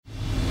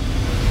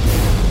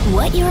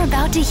What you're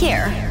about to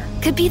hear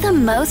could be the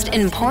most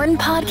important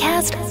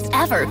podcast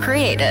ever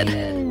created.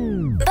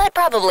 But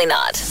probably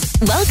not.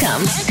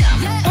 Welcome.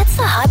 It's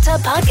the Hot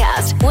Tub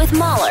Podcast with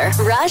Mahler,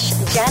 Rush,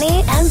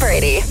 Jenny, and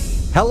Brady.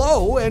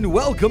 Hello and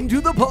welcome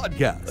to the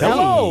podcast.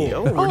 Hello. Hey.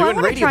 We're I doing want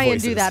to radio try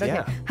voices. and do that. Okay.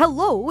 Yeah.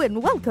 Hello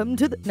and welcome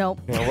to the. No.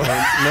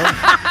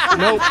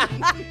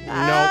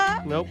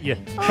 Nope. Yeah.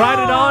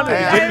 Tried it on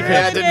and it didn't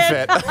fit. It didn't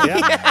fit.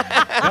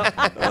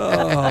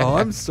 Oh,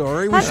 I'm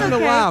sorry. We That's shouldn't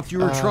have okay. laughed. You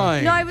were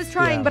trying. No, I was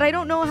trying, Yeah. but I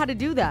don't know how to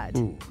do that.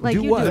 Like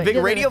Do you what? do The it. Big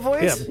Yeah, radio the-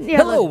 voice? Yeah,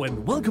 Hello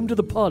and welcome to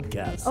the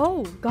podcast.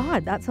 Oh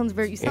God, that sounds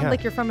very. You sound Yeah.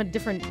 like you're from a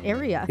different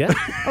area. Yeah.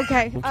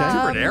 Okay.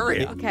 Different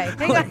area. Okay.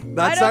 Hang on.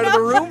 That I side don't of the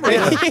know. room? Or I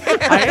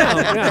am.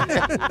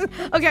 Yeah.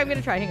 Okay, I'm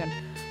gonna try. Hang on.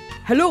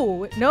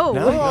 Hello. No.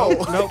 No.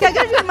 Okay, I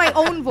gotta do it in my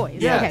own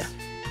voice. Yes. Okay.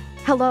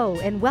 Hello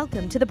and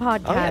welcome to the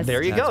podcast. Oh, yeah,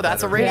 there you go.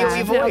 That's a better. radio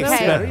Yeah. voice.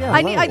 Okay. Better, yeah.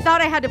 I thought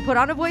I had to put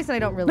on a voice, and I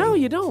don't really. No,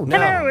 you don't.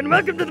 Hello and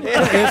welcome to the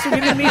podcast. Yes, we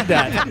didn't need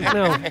that.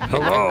 No.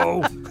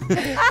 Hello.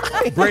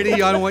 Brady,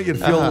 I don't want you to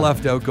feel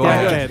left out. Go Go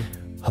ahead. ahead.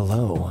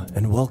 Hello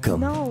and welcome.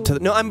 No. To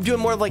the, I'm doing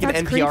more of like That's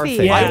an NPR creepy.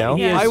 thing, Yeah, you know?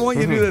 he is. I want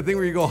you to do that thing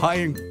where you go high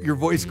and your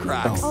voice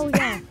cracks. Oh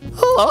yeah.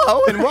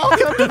 Hello and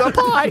welcome to the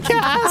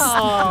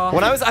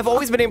podcast. I've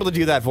always been able to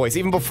do that voice,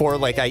 even before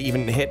like I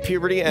even hit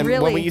puberty. And when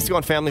Really? we used to go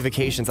on family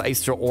vacations, I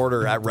used to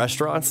order at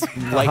restaurants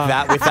like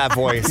that with that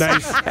voice.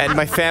 Nice. And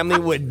my family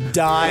would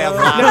die of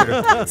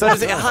laughter. So I just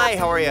say, hi,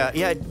 how are you?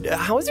 Yeah,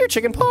 how was your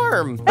chicken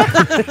parm? All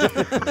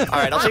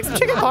right, I'll take some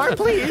chicken parm,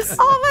 please.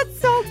 Oh, that's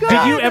so good.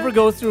 Did you ever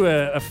go through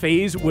a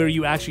phase where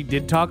you actually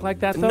did talk like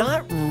that, though?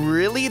 Not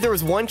really. There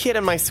was one kid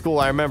in my school,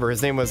 I remember.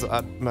 His name was,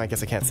 I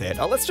guess I can't say it.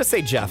 Let's just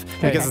say Jeff,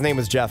 because his name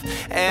was Jeff.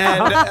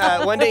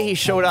 And one day he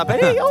showed up, and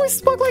he always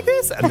spoke like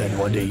this. And then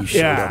one day he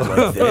showed up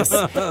like this.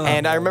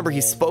 And I remember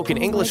he spoke in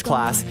English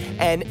class,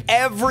 and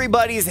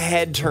everybody's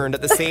head turned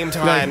at the same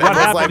time. Like, And what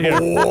I was like,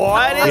 happened here?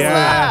 what is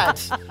Yeah.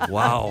 that?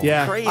 Wow.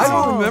 Yeah. Crazy. I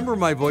don't remember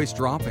my voice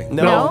dropping.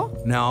 No.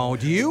 No.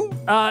 Do you?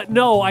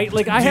 No, I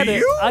had Do a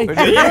you?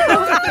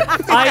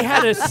 I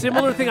had a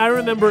similar thing. I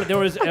remember there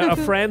was a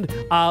friend.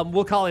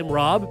 We'll call him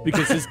Rob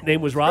because his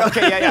name was Rob.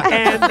 Okay, yeah.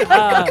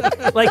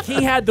 And like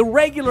he had the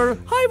regular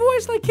high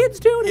voice like kids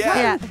do. And,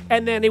 Yeah.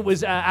 and then it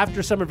was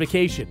after summer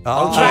vacation.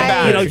 Oh. Came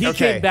back. You know, he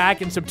Okay. came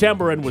back in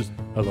September and was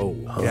hello.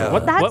 Yeah.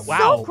 That's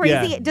wow. so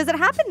crazy. Yeah. Does it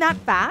happen that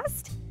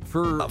fast?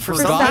 For some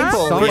guys?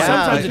 people, For yeah.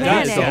 sometimes it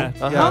does. Panic.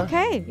 Yeah. Uh-huh.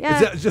 Okay.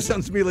 Yeah. It just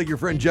sounds to me like your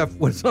friend Jeff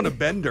was on a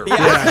bender. Maybe.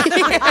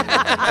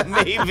 I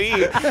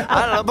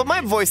don't know, but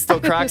my voice still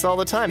cracks all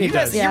the time. You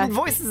guys, does. Yeah. your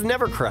voices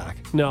never crack.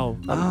 No.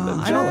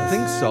 I don't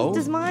think so.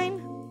 Does mine?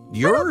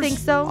 Yours? I don't think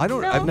so. I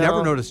don't. No. I've never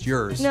No. noticed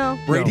yours. No.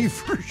 Brady No.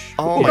 for sure.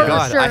 Oh my For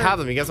god, sure. I have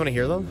them. You guys want to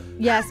hear them?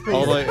 Yes,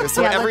 please.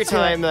 So Yeah, every let's do it.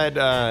 time that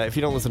if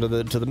you don't listen to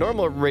the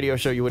normal radio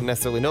show, you wouldn't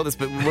necessarily know this.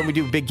 But when we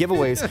do big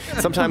giveaways,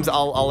 sometimes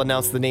I'll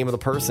announce the name of the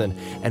person,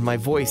 and my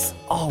voice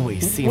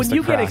always seems When to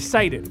you crack. get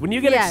excited,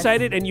 Yes.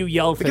 excited and you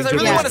yell things, Because I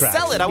your really voice want to cracks.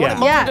 sell it. I want Yeah.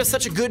 Mom Yeah. does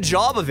such a good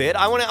job of it.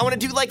 I want to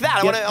do like that.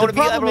 I Yeah, want the to be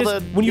problem able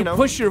is to when you know.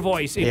 push your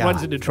voice, it Yeah,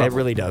 runs into trouble. It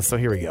really does. So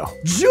here we go.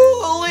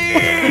 Julie!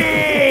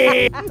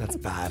 That's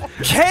bad.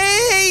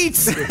 Kate!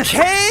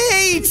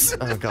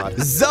 Oh god.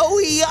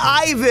 Zoe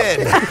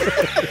Ivan.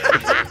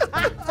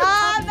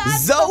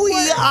 Zoe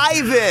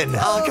Ivan.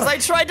 Because I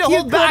tried to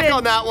hold back couldn't.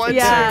 on that one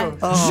Yeah. too.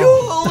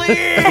 Julie.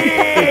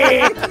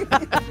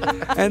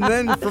 And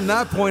then from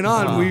that point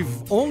on,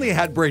 we've only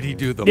had Brady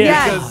do them.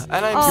 Yeah. Because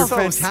And I'm Oh. so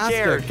fantastic.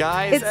 scared,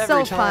 guys. It's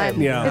every so time.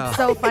 fun. Yeah. It's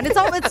so fun.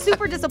 It's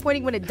super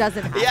disappointing when it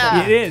doesn't happen.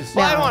 Yeah. It is.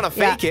 Well, I Yeah. don't want to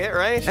fake it,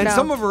 right? And No.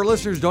 some of our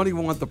listeners don't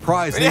even want the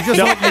prize. They Yeah. just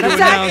No. want you to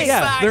Exactly.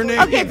 announce their name.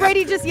 Okay,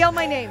 Brady, just yell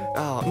my name.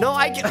 Oh, no,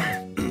 I get.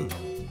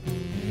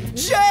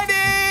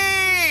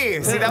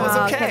 Jenny! See, that was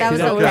Oh, okay. that was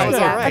That okay. was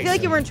all Yeah. right. I feel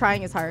like you weren't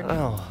trying as hard.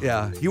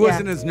 Yeah, he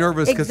wasn't as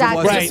nervous because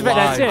Exactly. it wasn't Right,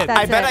 live. that's it.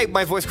 I bet it.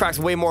 my voice cracks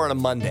way more on a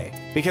Monday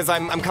because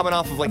I'm coming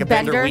off of like a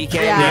Bender? bender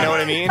weekend. Yeah. You know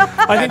what I mean? I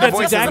And think the that's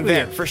voice isn't exactly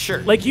there it. for sure.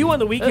 Like you on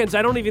the weekends,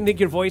 I don't even think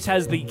your voice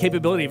has the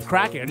capability of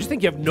cracking. I just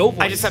think you have no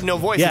voice. I just have no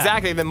voice. Yeah.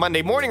 Exactly. Then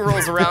Monday morning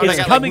rolls around, It's I got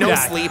like coming no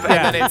back. sleep,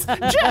 Yeah. and then it's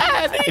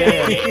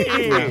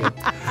Jenny.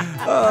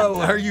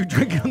 Are you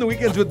drinking on the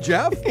weekends with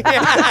Jeff?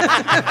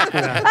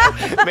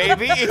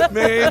 Maybe.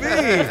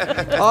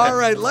 Maybe. All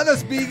right, let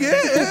us begin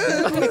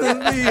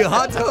the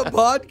Hot Tub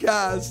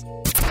Podcast.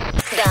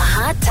 The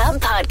Hot Tub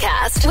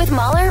Podcast with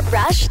Mahler,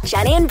 Rush,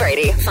 Jenny, and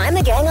Brady. Find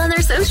the gang on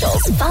their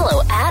socials.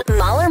 Follow at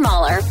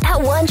Mahler,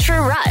 at One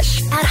True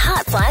Rush, at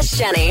Hot Flash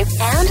Jenny,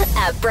 and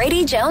at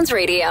Brady Jones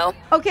Radio.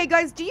 Okay,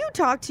 guys, do you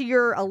talk to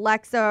your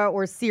Alexa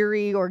or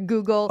Siri or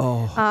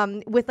Google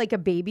with like a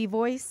baby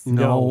voice?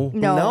 No.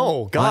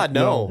 No. God,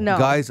 no. No.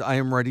 Guys, I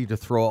am ready to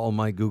throw all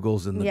my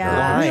Googles in the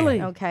Yeah. Why?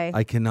 Really? Okay. dirt.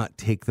 I cannot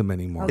take them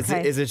anymore.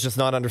 Okay. Is it just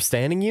not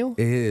understanding you?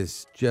 It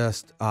is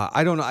just,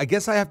 I don't know. I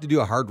guess I have to do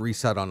a hard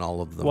reset on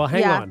all of them. Well,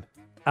 hang Yeah.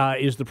 on.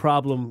 Is the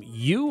problem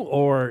you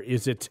or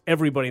is it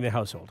everybody in the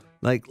household?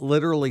 Like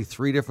literally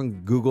 3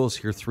 different Googles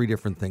hear 3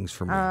 different things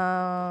from me.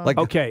 Like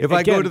Okay, if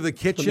I go again, to the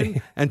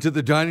kitchen and to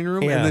the dining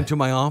room Yeah. and then to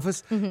my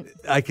office,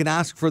 I can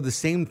ask for the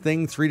same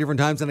thing 3 different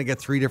times and I get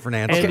 3 different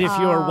answers. And if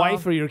your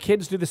wife or your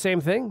kids do the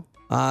same thing?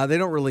 They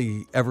don't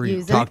really ever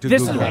Use talk it. to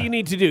This Google. is what you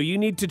need to do. You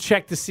need to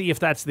check to see if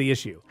that's the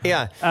issue.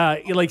 Yeah. Are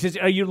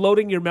you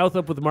loading your mouth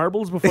up with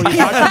marbles before you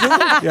talk to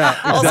Google? Yeah,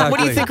 exactly. Also, what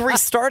do you think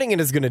restarting it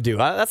is going to do?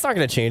 That's not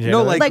going to change anything.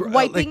 No, Like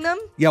wiping them?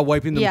 Yeah,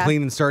 wiping them Yeah.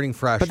 clean and starting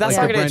fresh. but that's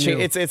like not a going to brand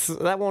change. new. It's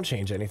that won't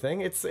change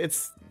anything. It's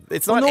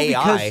Well, not no,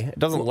 AI. because- It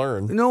doesn't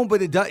learn. No,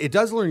 but it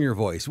does learn your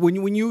voice.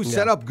 When you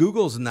set up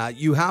Googles and that,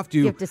 you have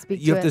to to speak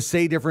you to have to it.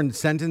 say different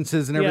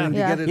sentences and everything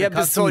Yeah. to get it Yeah,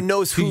 but so it accustomed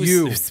knows to who's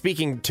you.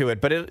 speaking to it,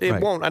 but it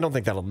Right. won't. I don't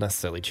think that'll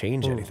necessarily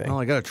change anything. Well,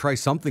 I got to try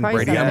something, Try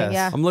Brady. something,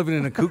 yeah. I'm living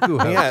in a cuckoo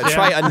house. Yeah,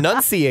 try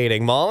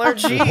enunciating, Mahler.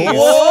 Jeez.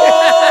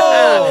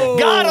 Whoa!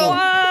 Got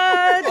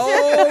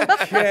him.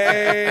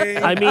 Okay.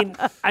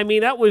 I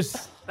mean that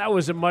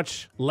was a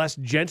much less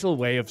gentle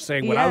way of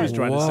saying what I Yeah. was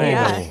trying to Whoa. say.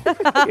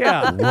 Yeah.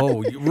 Yeah.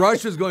 Whoa,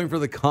 Rush was going for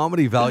the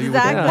comedy value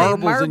Exactly. with the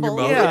marbles in your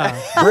mouth.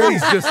 Yeah.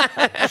 Brady's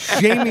just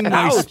shaming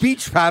my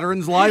speech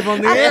patterns live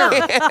on the air.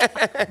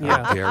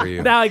 Yeah. How dare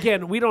you? Now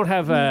again, we don't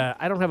have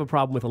I don't have a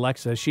problem with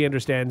Alexa. She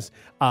understands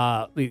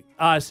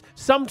us.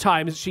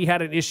 Sometimes she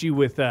had an issue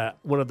with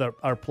one of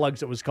our plugs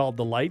that was called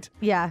the light.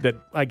 Yeah. That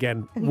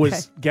again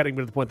was getting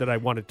me to the point that I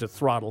wanted to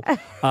throttle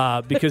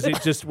because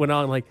it just went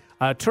on like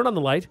turn on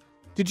the light.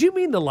 Did you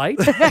mean the light?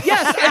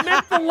 Yes, I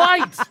meant the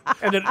light.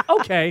 And then,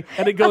 okay,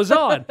 and it goes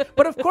on.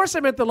 But of course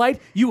I meant the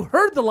light. You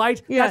heard the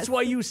light. Yes. That's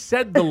why you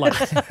said the light.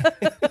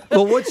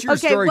 Well, what's your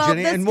Okay, story, well,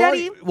 Jenny? the And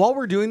study- while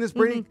we're doing this,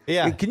 Brady,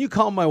 Yeah. can you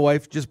call my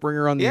wife? Just bring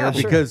her on the Yeah, air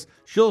sure. because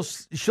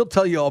she'll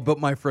tell you all about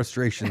my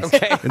frustrations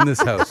in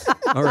this house.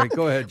 All right,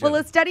 go ahead, Jenny. Well,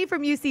 a study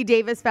from UC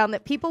Davis found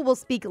that people will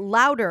speak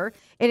louder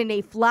and in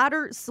a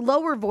flatter,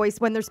 slower voice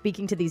when they're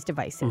speaking to these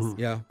devices.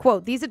 Yeah.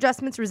 Quote, these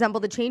adjustments resemble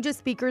the changes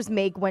speakers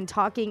make when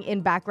talking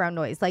in background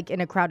noise, like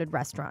in a crowded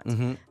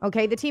restaurant.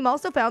 Okay, the team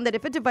also found that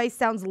if a device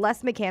sounds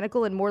less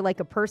mechanical and more like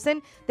a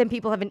person, then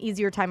people have an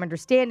easier time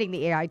understanding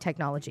the AI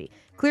technology.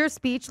 Clear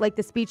speech, like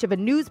the speech of a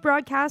news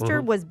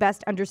broadcaster, was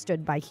best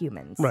understood by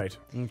humans. Right.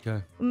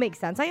 Okay. Makes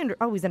sense. I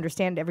always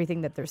understand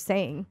everything that they're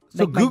saying.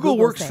 So like my Google Google's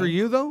works for saying.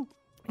 you, though?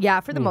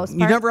 Yeah, for the most You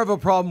part. never have a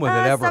problem with it,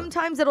 ever?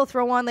 Sometimes it'll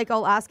throw on, like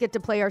I'll ask it to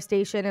play our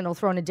station and it'll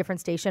throw on a different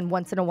station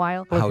once in a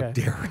while. How Okay.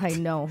 dare it? I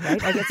know,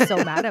 right? I get so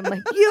mad. I'm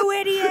like, you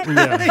idiot.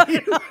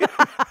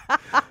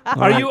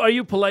 Are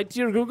you polite to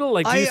your Google?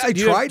 Like, do you, I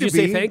do you, try do to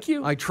you be. say thank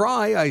you? I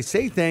try. I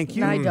say thank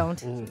you. No, I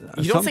don't. You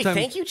don't say Sometimes-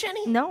 thank you,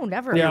 Jenny? No,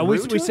 never. Yeah, we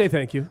rude to say it?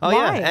 thank you. Oh,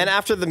 Why? yeah. And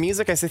after the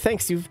music, I say,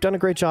 thanks. You've done a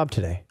great job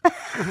today.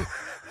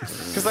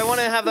 Because I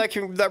want to have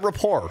that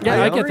rapport.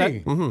 Yeah, I get agree.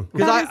 that.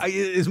 Because I,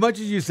 as much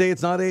as you say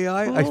it's not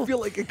AI, I feel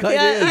like it kind of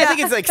Yeah, is. I think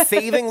it's like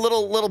saving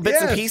little bits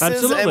and Yes, pieces.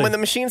 absolutely. And when the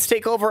machines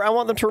take over, I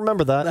want them to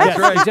remember that. That's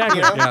right. Exactly.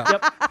 Yeah.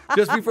 Yep.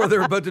 Just before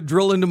they're about to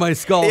drill into my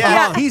skull,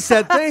 Yeah. he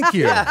said thank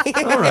you.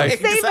 All right.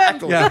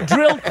 Exactly. Yeah.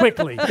 Drill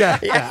quickly.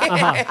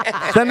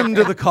 Yeah. Send him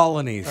to the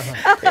colonies.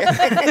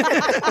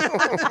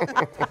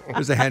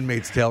 There's a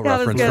Handmaid's Tale That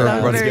was reference good. for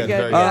That was everybody. very good.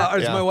 Very good.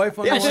 Is Yeah. my wife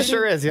on Yeah, the she line?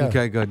 sure is, yeah.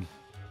 Okay, good.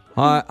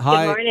 Hi.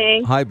 Good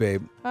morning. Hi,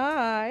 babe.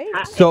 Hi.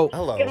 So,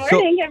 Hello. Good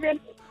morning,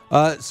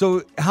 everyone.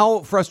 so how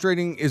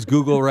frustrating is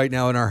Google right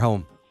now in our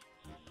home?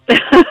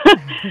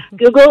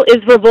 Google is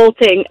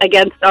revolting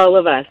against all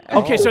of us.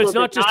 Okay, so it's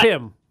Google not does just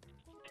him.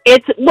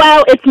 It's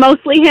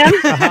mostly him.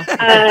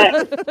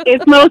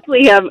 It's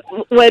mostly him.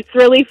 What's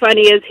really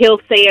funny is he'll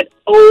say it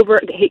over.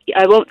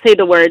 I won't say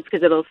the words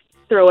because it'll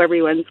throw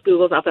everyone's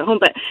Googles off at home.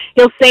 But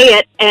he'll say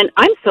it, and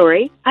I'm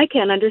sorry, I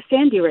can't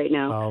understand you right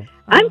now. Oh.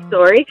 I'm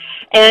sorry.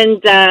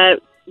 And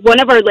one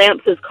of our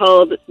lamps is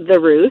called the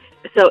Ruth.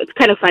 So it's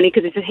kind of funny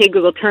because it says, hey,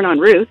 Google, turn on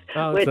Ruth.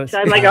 Oh, Which that's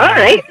I'm like, all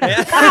right.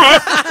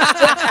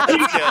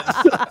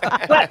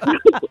 But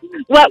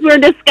what we're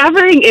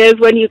discovering is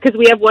because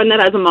we have one that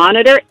has a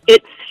monitor,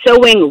 it's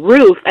showing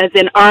roof as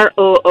in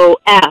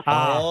ROOF.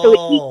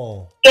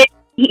 Oh. So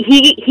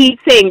he's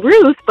saying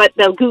roof, but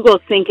the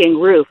Google's thinking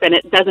roof, and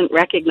it doesn't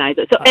recognize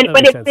it. So, that but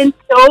makes it's sense. been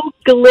so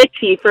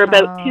glitchy for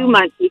about 2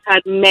 months. We've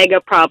had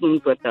mega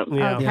problems with them.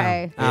 Yeah.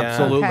 Okay.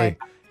 Absolutely. Okay.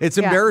 It's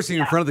Yeah. embarrassing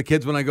in front of the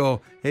kids when I go,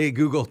 hey,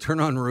 Google,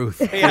 turn on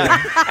Ruth.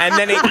 Yeah. And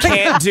then it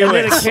can't do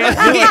it. Can't do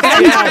it.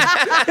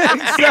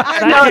 Yeah.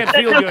 That No, can't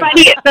feel good.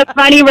 the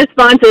funny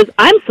response is,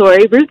 I'm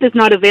sorry, Ruth is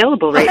not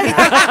available right now.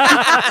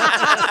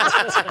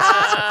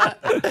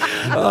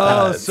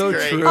 Oh, so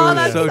great. true. Oh,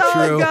 that's so so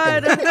true.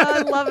 good.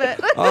 I love it.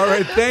 All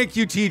right. Thank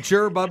you,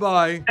 teacher.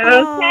 Bye-bye.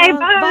 Okay, bye.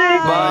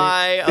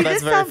 Bye. Oh, that's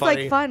This very sounds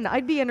funny. like fun.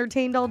 I'd be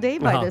entertained all day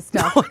by this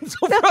stuff. I'm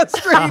so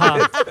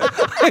frustrated.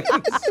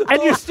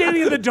 And you're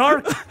standing in the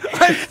dark.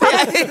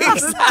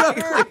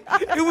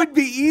 It would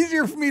be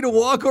easier for me to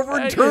walk over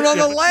and turn on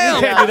the You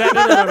lamp. can't do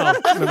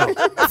that. No.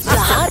 The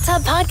Hot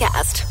Tub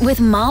Podcast with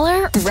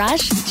Mahler,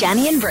 Rush,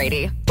 Jenny, and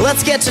Brady.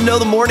 Let's get to know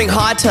the morning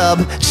hot tub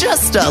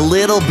just a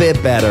little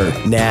bit better.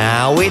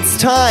 Now it's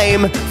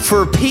time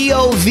for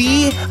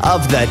POV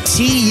of the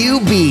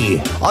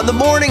TUB on the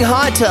morning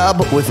hot tub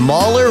with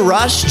Mahler,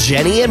 Rush,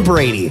 Jenny, and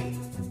Brady.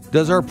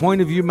 Does our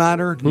point of view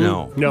matter?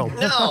 No. No.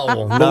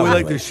 No. But we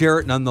like to share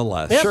it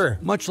nonetheless. Sure.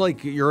 Much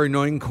like your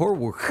annoying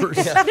coworkers.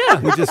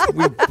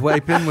 We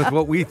pipe in with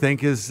what we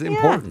think is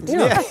important.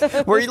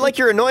 Yeah. Where you like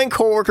your annoying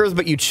coworkers,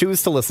 but you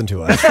choose to listen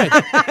to us.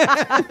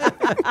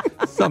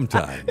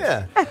 Sometimes.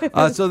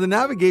 Yeah. So the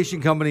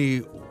navigation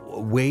company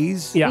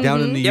Waze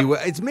down in the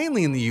U.S. It's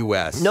mainly in the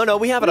U.S. No,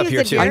 we have it up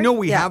here too. I know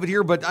we have it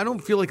here, but I don't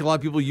feel like a lot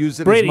of people use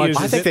it Brady as much.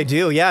 uses I as think it. they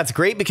do. Yeah, it's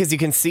great because you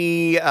can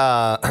see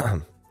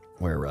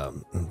where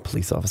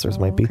police officers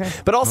might be.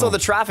 But also the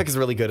traffic is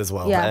really good as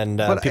well. Yeah. And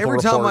But people every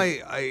time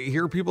report- I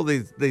hear people,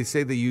 they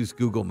say they use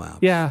Google Maps.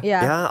 Yeah.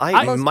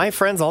 Yeah, my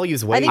friends all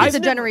use Waze. I think it's a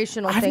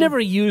generational I've thing. never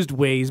used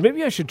Waze.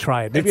 Maybe I should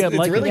try it. Maybe I'd it's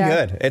like really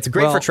it. good. It's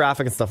great Well, for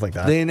traffic and stuff like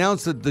that. They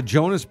announced that the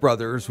Jonas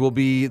Brothers will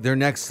be their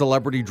next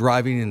celebrity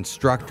driving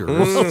instructors.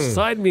 Oh,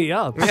 sign me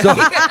up.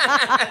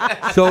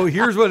 So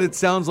here's what it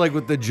sounds like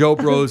with the Joe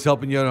Bros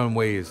helping you out on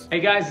Waze.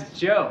 Hey guys, it's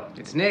Joe.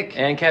 It's Nick.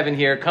 And Kevin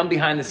here. Come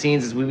behind the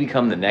scenes as we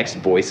become the next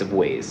voice of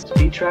Waze.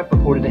 Speed trap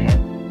reported ahead.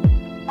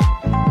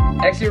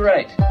 Exit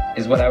right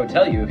is what I would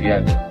tell you if you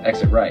had to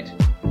exit right.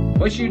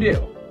 What you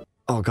do?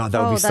 Oh God,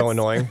 that would be so that's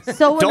annoying.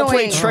 so Don't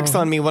play annoying. tricks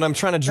on me when I'm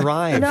trying to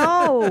drive.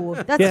 No,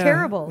 that's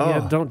terrible.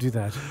 Yeah, don't do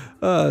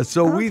that.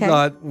 So we Okay.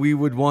 thought we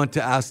would want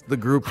to ask the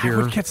group I here,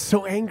 would get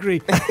so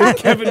angry with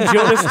Kevin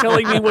Jonas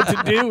telling me what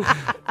to do.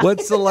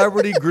 what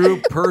celebrity,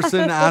 group,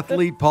 person,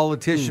 athlete,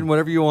 politician,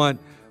 whatever you want,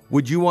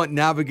 would you want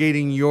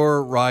navigating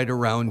your ride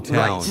around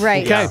town?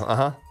 Right.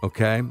 Okay.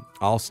 Okay,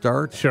 I'll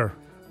start. Sure.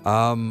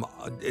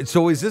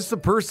 So is this the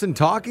person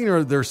talking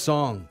or their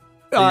song?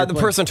 The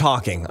person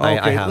talking. Okay,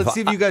 I have. let's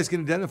see if you guys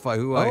can identify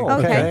who I.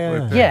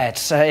 Okay. Yeah,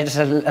 it's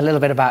a little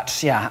bit about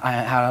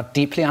how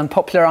deeply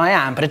unpopular I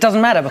am, but it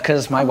doesn't matter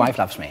because my wife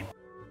loves me.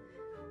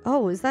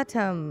 Oh, is that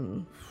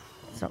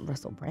it's not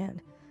Russell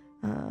Brand.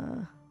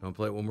 Don't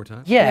play it one more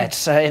time. Yeah,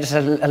 it's a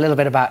little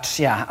bit about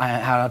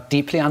how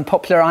deeply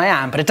unpopular I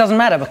am, but it doesn't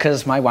matter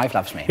because my wife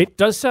loves me. It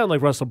does sound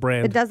like Russell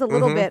Brand. It does a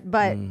little bit,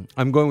 but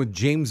I'm going with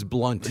James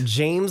Blunt.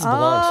 James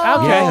Blunt.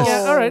 Okay. Yes.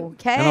 Yeah, all right.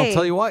 Okay. And I'll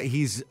tell you what,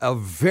 he's a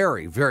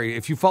very, very,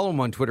 if you follow him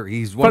on Twitter,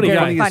 he's one Funny of the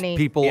guy. funniest Funny.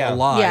 people Yeah.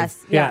 alive.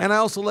 Yes, yeah. And I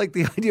also like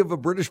the idea of a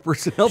British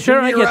person helping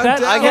Sure, me I get around that.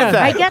 town. I get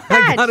that. I get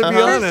that. gotta be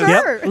For honest.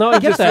 sure. Yep. No, I I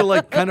get just that. feel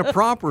like kind of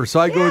proper. So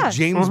I go Yeah. with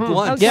James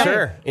Blunt. Okay.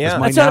 Sure. Yeah. As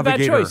my That's not a bad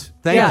navigator. choice.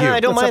 Thank Yeah. you. Yeah, I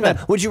don't That's mind not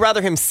that. Would you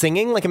rather him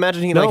singing? Like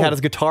imagine he No. had his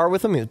guitar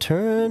with him. He'd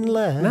turn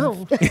left.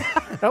 No,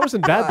 that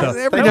wasn't bad though.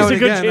 Every That now was a and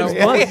good again, James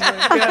Blunt.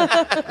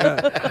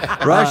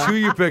 Rush, who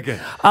you picking?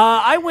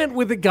 I went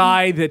with a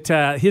guy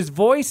that his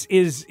voice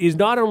is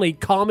not only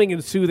calming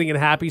and soothing and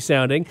happy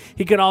sounding,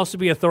 he can also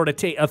be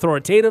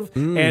authoritative.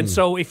 And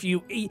so if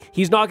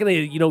he's not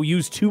going to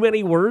use too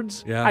many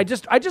words. Yeah. I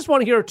just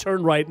want to hear a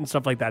turn right and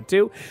stuff like that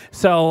too.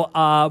 So,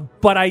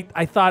 but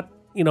I thought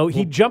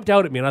he jumped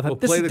out at me and I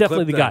thought this Play is the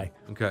definitely clip the then. guy.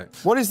 Okay.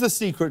 What is the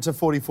secret to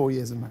 44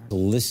 years of marriage?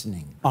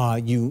 Listening.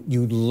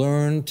 You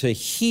learn to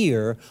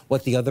hear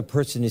what the other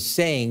person is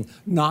saying,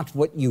 not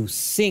what you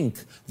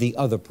think the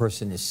other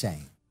person is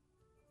saying.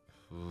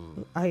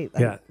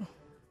 Yeah,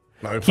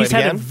 Want me to play he's it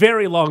had a again?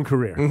 very long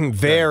career.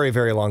 Very,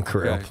 very long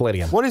career. Okay. I'll play it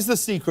again. What is the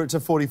secret to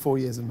 44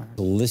 years of marriage?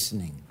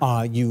 Listening.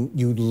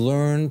 You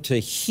learn to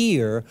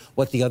hear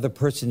what the other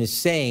person is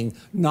saying,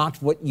 not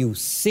what you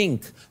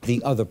think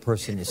the other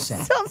person is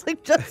saying. Sounds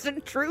like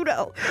Justin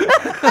Trudeau.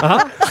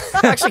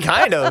 Actually,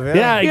 kind of.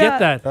 Yeah, I Yeah.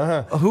 get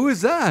that. Who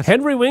is that?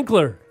 Henry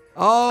Winkler.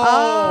 Oh,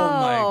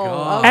 my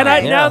God.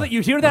 And Yeah. now that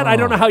you hear that, I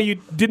don't know how you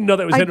didn't know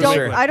that was I Henry don't.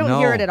 Winkler. I don't No,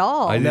 hear it at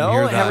all. I didn't No,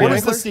 hear that. Henry What is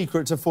Winkler? the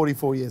secret to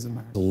 44 years of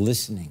marriage?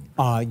 Listening.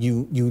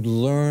 You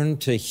learn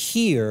to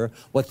hear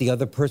what the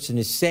other person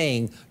is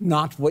saying,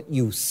 not what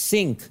you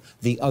think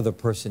the other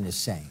person is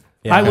saying.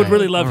 I would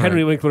really love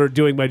Henry Winkler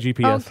doing my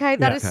GPS. Okay,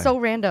 that is Okay. so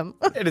random.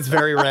 It is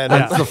very random.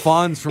 That's the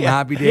Fonz from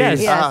Happy Days.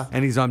 Yes. Yes.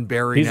 And he's on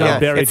Barry He's now. on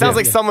Barry. It sounds too.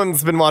 like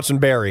someone's been watching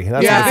Barry.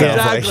 That's Yeah. what it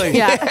sounds Exactly. like.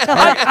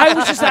 Yeah. I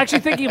was just actually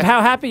thinking of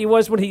how happy he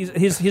was when his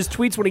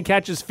tweets when he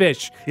catches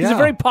fish. He's Yeah. a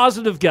very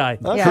positive guy.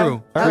 Yeah.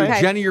 True. All True.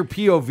 right. Jenny, your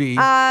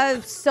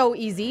POV. So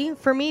easy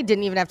for me.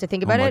 Didn't even have to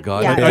think oh about my it.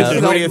 God. Yeah. Is Yeah. it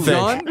Who do you Elton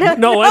think? John?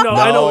 No, I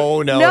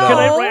know. No.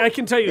 No. I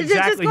can tell you Just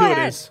exactly go who it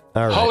ahead. is.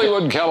 All right.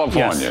 Hollywood,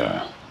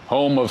 California,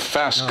 home of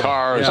fast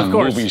cars yeah, and of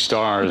course. movie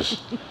stars,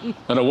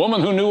 and a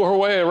woman who knew her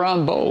way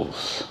around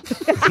both.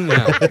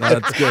 Yeah,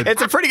 that's good.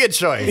 It's a pretty good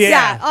choice.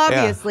 Yeah,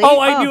 obviously.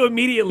 Oh, I knew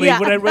immediately Yeah.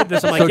 when I read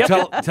this. I'm like,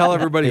 So yep. tell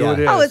everybody who Yeah. it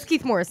is. Oh, it's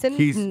Keith Morrison.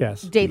 He's-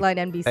 Yes. Dateline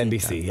NBC.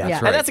 NBC, yeah. Yeah.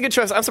 And that's a good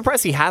choice. I'm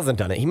surprised he hasn't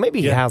done it.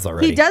 He has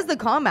already. He does the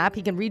Calm app.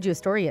 He can read you a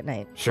story at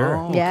night. Sure.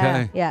 Oh, Yeah,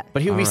 okay. yeah.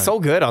 But he would be so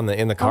good in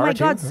the Oh car, my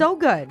too. God, so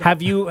good.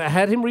 Have you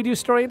had him read you a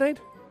story at night?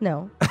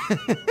 No.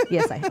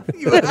 Yes, I have.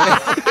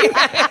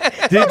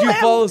 Did you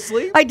fall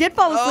asleep? I did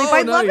fall asleep. Oh,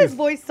 I love nice. his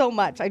voice so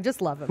much. I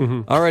just love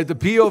him. All right, the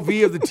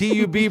POV of the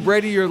TUB.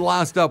 Brady, you're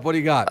last up. What do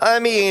you got? I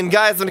mean,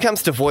 guys, when it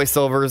comes to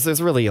voiceovers,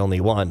 there's really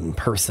only one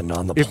person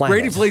on the If planet.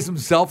 Brady plays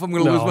himself, I'm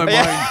going to lose my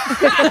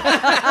mind.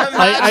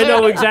 I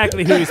know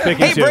exactly who he's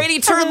picking Hey, too. Brady,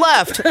 turn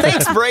left.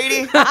 Thanks,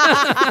 Brady.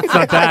 It's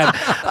not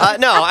bad.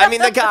 No, I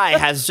mean, the guy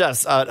has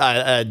just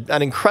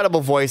an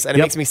incredible voice, and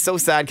it makes me so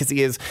sad because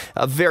he is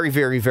a very,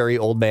 very, very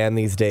old man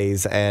these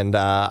days, and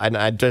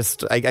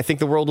I think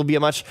the world will be a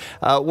much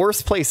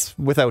worse place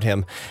without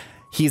him.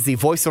 He's the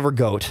voiceover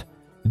goat,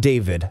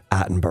 David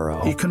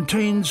Attenborough. It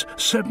contains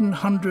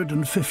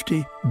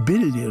 750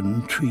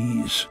 billion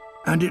trees,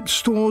 and it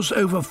stores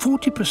over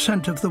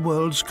 40% of the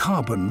world's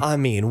carbon. I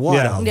mean,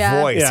 what a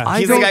voice. Yeah.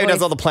 He's the guy who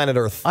does all the planet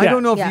Earth. I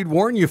don't know if he'd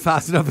warn you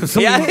fast enough if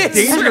something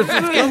dangerous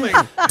is coming.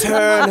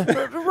 Turn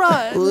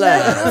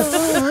left.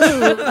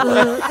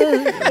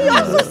 He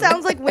also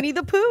sounds like Winnie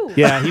the Pooh.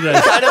 Yeah, he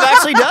does. Kind of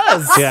actually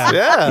does.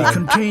 Yeah. It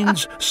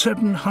contains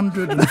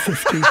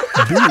 750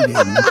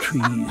 billion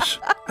trees,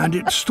 and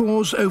it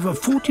stores over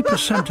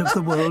 40% of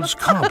the world's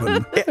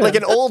carbon. Like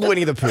an old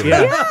Winnie the Pooh.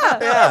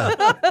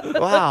 Yeah.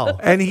 Wow.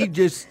 And he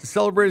just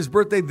celebrated his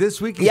birthday this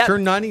week. He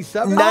turned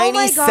 97.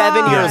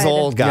 97 years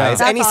old, guys.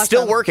 Yeah. And he's That's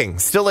still awesome. working.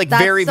 Still like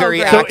That's very, so very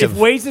great. So active. if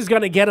Waze is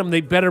going to get him,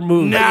 they better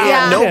move.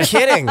 No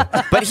kidding.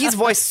 But he's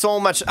voiced so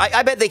much.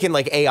 I bet they can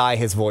like AI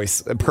his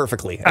voice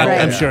perfectly.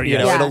 I'm sure, You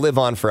know, yeah. it'll live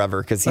on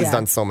forever because he's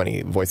done so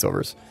many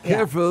voiceovers.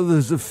 Careful,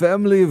 there's a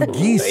family of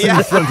geese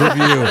in front of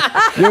you.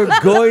 You're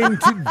going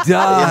to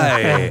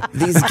die.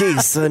 These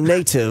geese are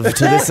native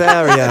to this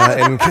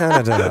area in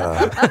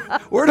Canada.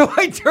 Where do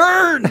I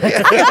turn?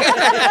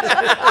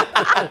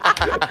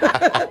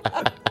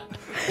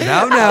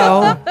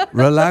 Now,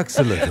 relax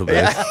a little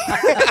bit.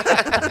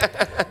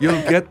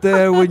 You'll get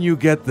there when you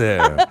get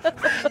there.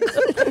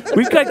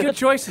 We've got good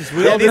choices.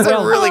 We all These do are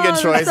well. really good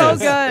choices. So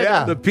good.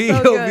 Yeah. The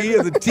POV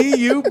of the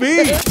TUB.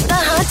 The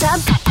Hot Tub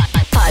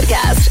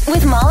Podcast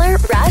with Mahler,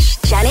 Rush,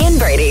 Jenny, and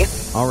Brady.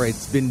 All right,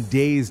 it's been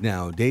days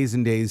now, days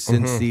and days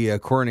since the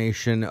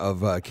coronation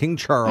of King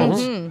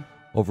Charles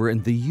over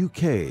in the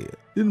UK,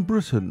 in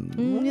Britain.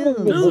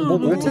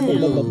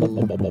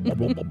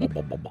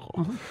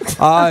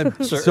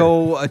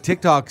 So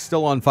TikTok's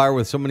still on fire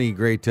with so many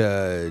great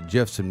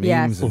GIFs and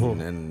memes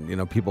and you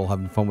know, people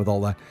having fun with all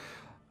that.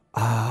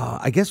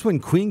 I guess when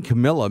Queen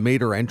Camilla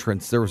made her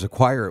entrance, there was a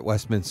choir at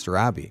Westminster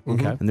Abbey,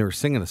 and they were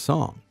singing a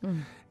song.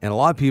 And a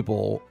lot of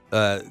people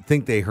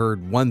think they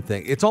heard one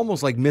thing. It's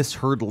almost like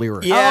misheard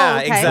lyrics. Yeah,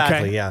 okay.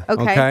 exactly. Okay. Yeah.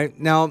 Okay.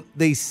 Now,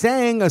 they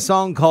sang a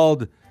song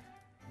called,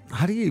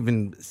 how do you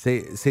even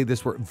say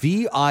this word?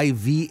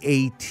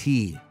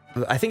 V-I-V-A-T.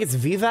 I think it's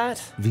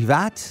Vivat.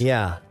 Vivat?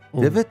 Yeah.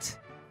 Vivat?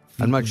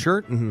 I'm not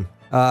sure.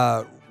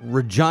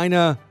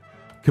 Regina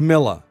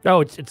Camilla.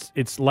 Oh,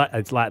 it's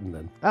Latin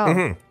then.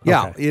 Oh,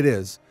 Yeah, Okay. it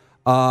is.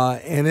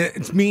 And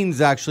it means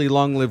actually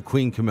long live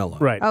Queen Camilla.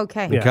 Right.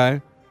 okay. Yeah.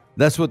 Okay?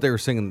 That's what they were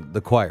singing,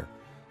 the choir.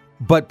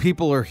 But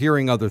people are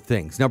hearing other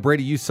things. Now,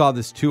 Brady, you saw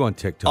this too on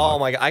TikTok. Oh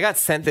my God. I got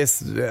sent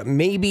this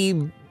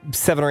maybe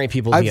 7 or 8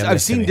 people.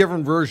 I've seen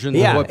different versions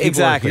of what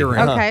people are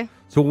hearing. Okay.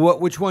 So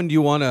which one do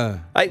you want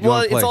to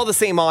Well, it's all the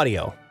same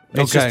audio.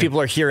 It's just Okay.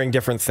 people are hearing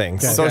different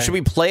things. So should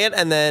we play it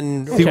and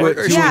then See what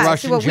Yeah,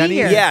 Rush see and what we Jenny?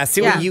 hear. Yeah,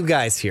 see Yeah. what you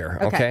guys hear.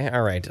 Okay. Okay.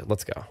 All right.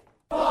 Let's go.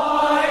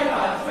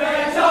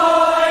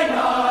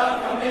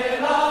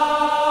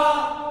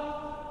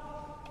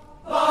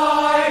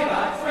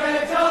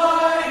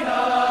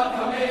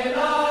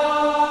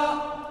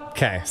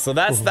 Okay, so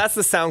that's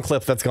the sound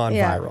clip that's gone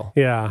Yeah. viral.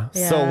 Yeah.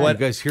 So You what?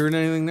 guys hearing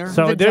anything there?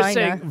 So they're Vagina.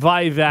 saying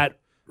Vivat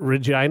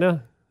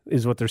Regina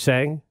is what they're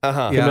saying.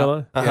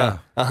 Camilla. Yeah.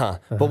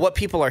 But what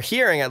people are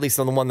hearing, at least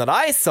on the one that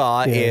I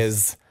saw,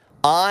 is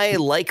I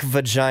like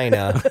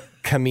vagina,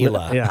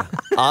 Camila. Yeah.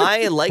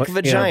 I like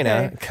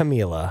vagina,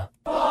 Camila.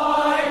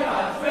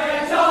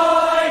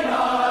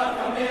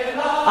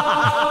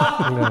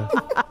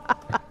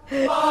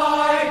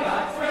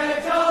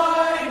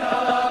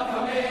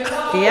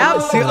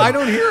 Yep. See, I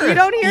don't hear it. You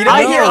don't hear it?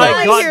 I hear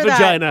I got hear that.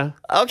 vagina.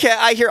 Okay,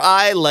 I hear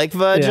I like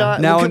vagina.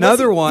 Now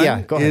another one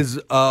Yeah, go ahead. is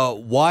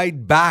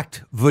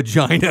wide-backed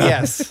vagina.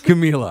 Yes.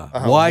 Camila.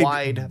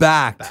 Wide-backed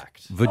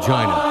wide-backed.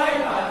 vagina.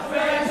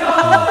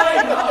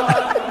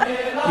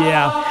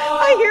 Yeah.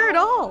 I hear it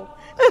all.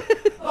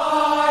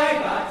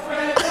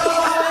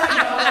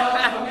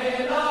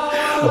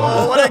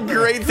 Oh, what a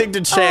great thing to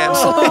chant. Of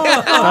all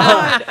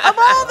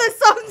the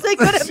songs they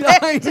could have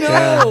I picked.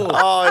 know.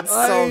 Oh, it's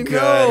so I good.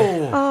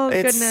 know. Oh,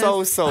 It's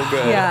goodness. so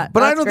good. Yeah.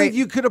 But I that's don't think great.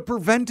 you could have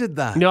prevented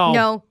that. No.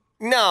 No.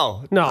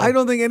 No. I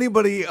don't think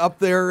anybody up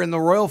there in the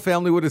royal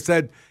family would have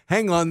said,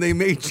 hang on, they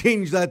may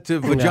change that to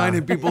vagina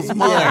in people's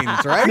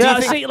minds, right?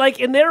 No, see, like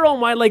in their own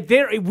mind, like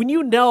when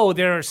you know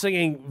they're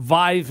singing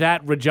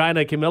Vivat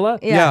Regina Camilla,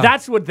 Yeah.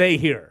 that's what they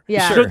hear.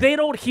 Yeah. So Sure. they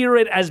don't hear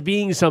it as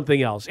being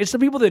something else. It's the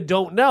people that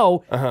don't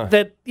know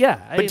that, yeah.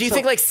 But do you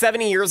think like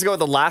 70 years ago at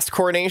the last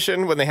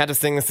coronation when they had to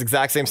sing this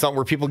exact same song,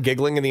 were people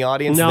giggling in the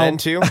audience No. then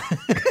too? No?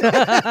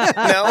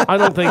 I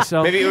don't think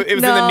so. Maybe it was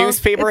in No, the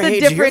newspaper. it's a Hey,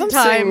 did you hear them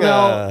different time. sing?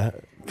 No.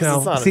 'cause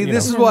it's not, See, you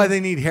this know. is why they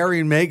need Harry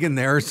and Meghan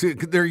there. So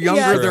they're younger,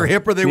 Yeah. they're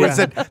hipper. They would have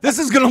Yeah. said, this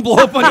is going to blow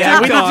up on Yeah,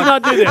 we need to TikTok.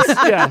 not do this.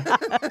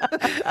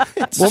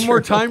 Yeah. One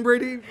more time,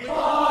 Brady.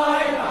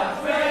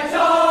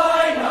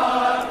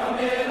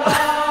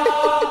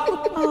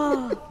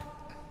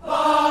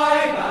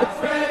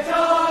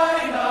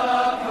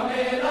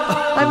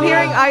 I'm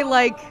hearing I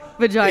like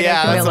Vagina Yeah,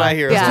 that's Camilla. what I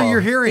hear. That's what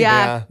you're hearing.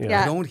 Yeah.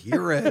 I don't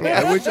hear it.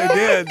 I wish I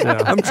did.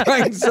 I'm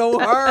trying so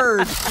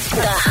hard.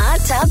 The Hot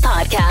Tub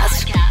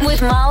Podcast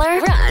with Mahler,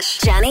 Rush,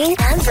 Jenny,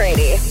 and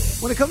Brady.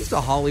 When it comes to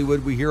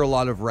Hollywood, we hear a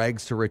lot of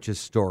rags to riches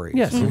stories.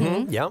 Yes.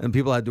 Yep. And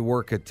people had to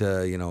work at,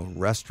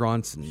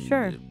 restaurants and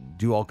Sure.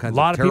 do all kinds A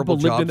lot of of people terrible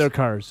jobs. lived in their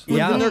cars.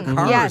 Lived in their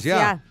cars, Yes, yeah.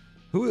 yeah.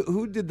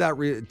 Who did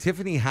that?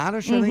 Tiffany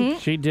Haddish, I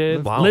think? She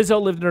did. Wow. Lizzo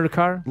lived in her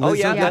car. Oh,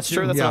 yeah, Lizzo that's did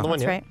true. too. That's another one.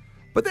 That's Yeah. right.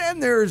 But then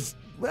there's,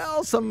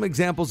 some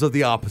examples of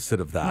the opposite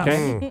of that.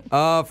 Okay.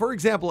 For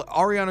example,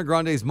 Ariana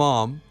Grande's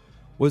mom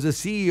was a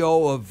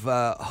CEO of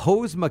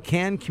Hose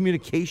McCann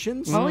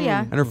Communications. Oh,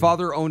 yeah. And her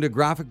father owned a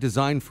graphic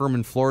design firm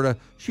in Florida.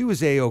 She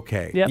was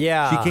A-okay. Yep.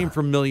 Yeah. She came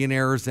from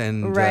millionaires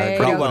and Right.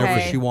 got whatever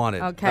okay. she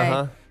wanted.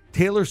 Okay.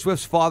 Taylor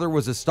Swift's father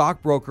was a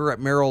stockbroker at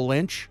Merrill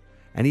Lynch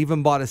and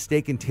even bought a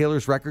stake in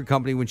Taylor's record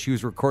company when she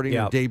was recording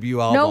her Yep. debut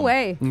album. No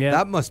way. Yeah.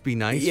 That must be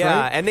nice,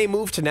 Yeah, right? and they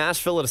moved to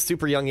Nashville at a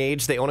super young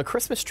age. They own a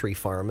Christmas tree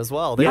farm as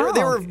well. They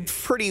were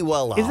pretty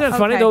well off. Isn't it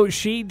funny Okay. though?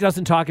 She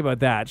doesn't talk about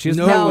that. She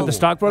doesn't No. talk about the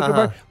stockbroker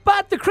part,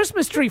 but the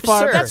Christmas tree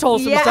farm. Sure. That's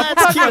wholesome. Yeah. stuff. We'll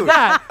That's talk cute.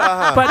 about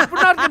that. But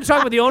we're not going to talk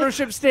about the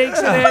ownership stakes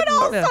in it. But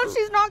also,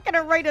 she's not going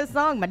to write a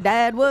song. My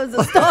dad was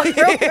a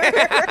stockbroker.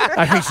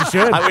 I think she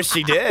should. I wish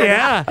she did.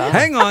 Yeah.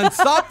 Hang on,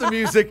 stop the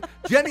music.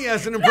 Jenny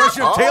has an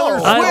impression of Taylor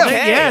Swift.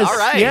 okay. Yes. all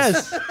right.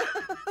 Yes.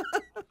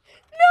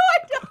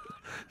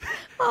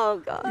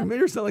 Oh, God. You made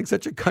her sound like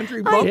such a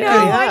country I bumpkin.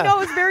 know, Yeah. I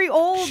know. It's very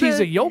old. She's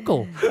a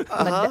yokel.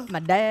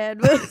 My dad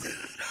was.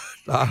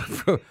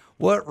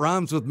 What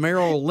rhymes with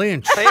Merrill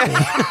Lynch?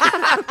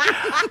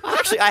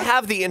 Actually, I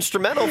have the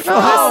instrumental for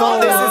this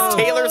song. This is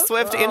Taylor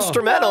Swift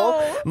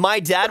instrumental. My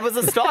dad was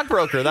a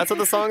stockbroker. That's what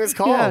the song is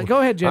called. Yeah, go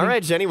ahead, Jenny. All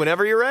right, Jenny,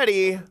 whenever you're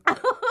ready.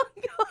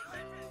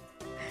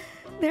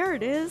 There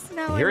it is.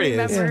 Now Here I it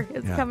is. remember.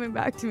 It's coming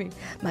back to me.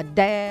 My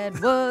dad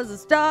was a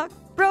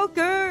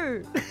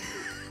stockbroker.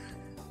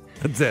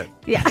 That's it.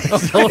 Yeah.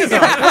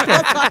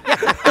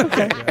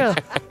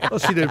 Well,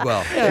 she did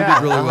well. She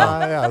did really well.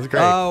 Yeah, it was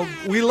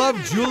great. We love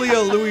Julia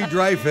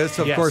Louis-Dreyfus,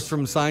 of Yes. course,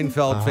 from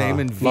Seinfeld fame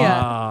and Veep.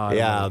 Yeah.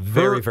 yeah,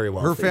 very, very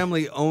well. Her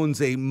family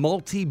owns a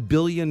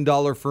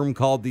multi-billion-dollar firm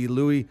called the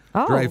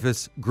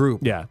Louis-Dreyfus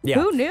Group. Yeah.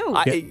 Who knew?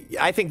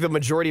 I think the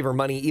majority of her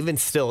money, even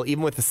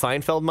with the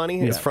Seinfeld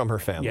money, is from her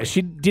family. Yeah,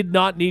 she did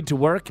not need to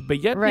work,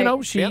 but yet,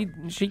 Right.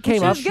 she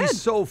came up.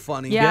 She's so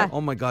funny. Yeah.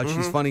 Oh, my God,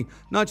 she's funny.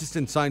 Not just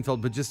in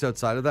Seinfeld, but just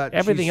outside of that.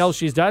 Everything else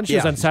she's done. She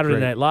was on she's Saturday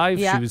great. Night Live.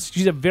 Yeah.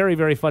 She's a very,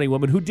 very funny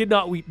woman who did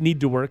not need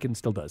to work and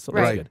still does. So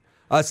that's Right.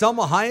 good.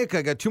 Selma Hayek,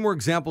 I got two more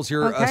examples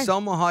here. Okay.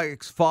 Selma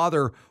Hayek's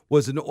father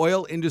was an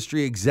oil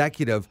industry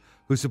executive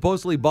who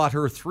supposedly bought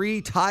her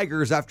 3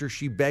 tigers after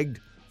she begged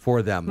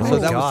for them. So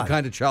that was God. the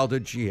kind of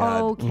childhood she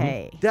had.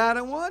 Okay. Dad,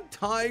 I want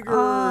tigers.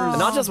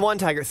 Not just one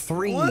tiger,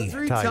 3 I want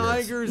 3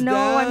 tigers, No,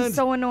 Dad. I'm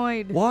so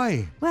annoyed.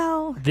 Why?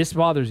 Well, This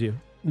bothers you.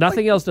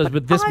 Nothing else does,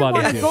 but this I want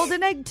bothers a you.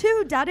 golden egg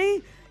too,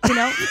 Daddy. You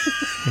know?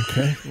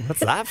 What's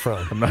that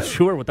from? I'm not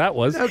sure what that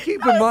was. Now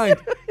keep in mind,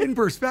 in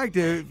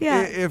perspective,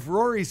 Yeah. if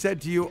Rory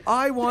said to you,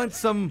 I want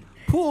some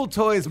pool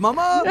toys,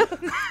 Mama,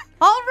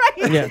 All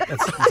right. Yeah, that's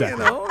exactly. you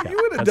know, Yeah. you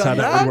would have That's how done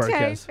that that. would work.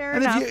 Okay, Yes. fair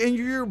And enough. if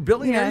you're a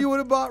billionaire, Yeah. you would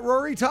have bought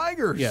Rory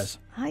tigers. Yes,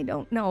 I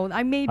don't know.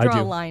 I may I draw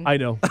do. a line. I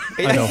know.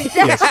 I know.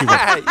 Yes, she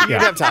would.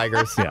 You'd have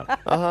tigers.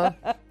 Yeah.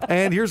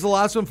 And here's the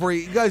last one for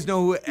you. You guys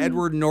know who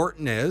Edward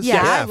Norton is?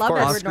 Yeah, I of love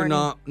course. Edward Norton.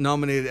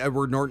 Oscar-nominated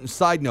Edward Norton.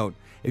 Side note,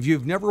 if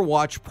you've never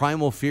watched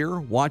Primal Fear,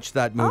 watch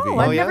that movie. Oh,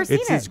 I've yeah? never seen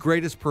It's it. his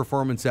greatest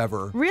performance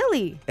ever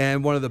Really?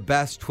 and one of the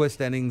best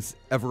twist endings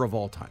ever of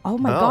all time. Oh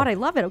my Oh. God, I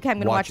love it. Okay, I'm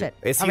gonna Watch watch it.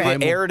 Is he All right.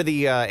 the heir to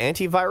the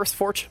antivirus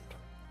fortune?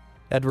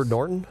 Edward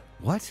Norton?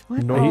 What?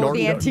 What? Norton- Oh,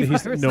 the Norton-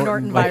 antivirus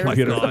Norton virus.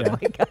 computer, Oh yeah.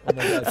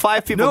 my God.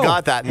 5 people No.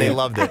 got that and they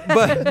loved it.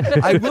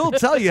 But I will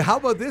tell you, how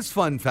about this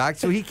fun fact?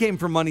 So he came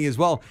from money as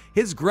well.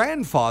 His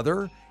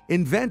grandfather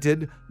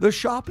invented the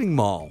shopping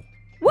mall.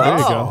 There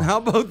you go. How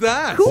about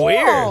that? Cool.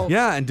 Weird.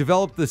 Yeah, and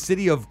developed the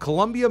city of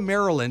Columbia,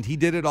 Maryland. He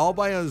did it all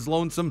by his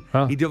lonesome.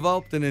 Huh. He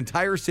developed an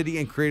entire city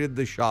and created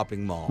the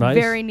shopping mall. Nice.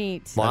 Very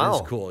neat. Wow.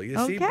 That is cool. You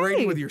see, Okay.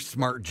 Brady with your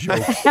smart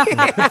jokes.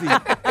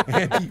 The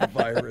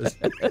antivirus.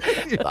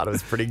 Thought it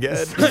was pretty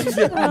good.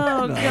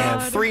 Oh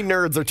God. 3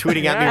 nerds are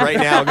tweeting at me right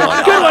now going,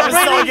 oh, that was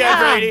so good,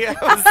 Brady.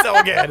 That was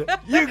so good.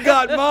 You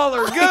got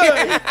Mahler.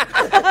 Good.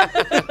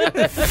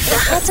 The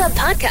Hot Tub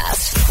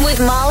Podcast with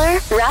Mahler,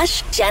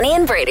 Rush, Jenny,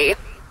 and Brady.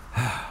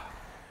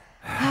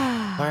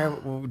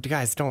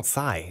 Guys, don't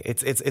sigh.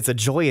 It's a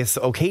joyous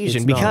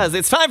occasion because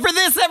it's time for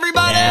this,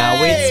 everybody.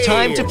 Now it's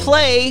time to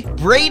play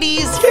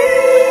Brady's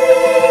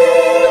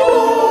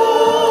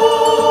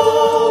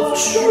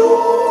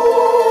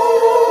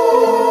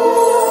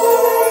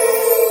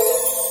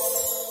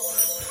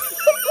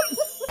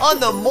on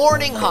the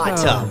Morning Hot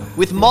Tub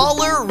with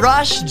Mahler,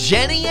 Rush,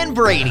 Jenny, and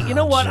Brady. You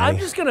know what? I'm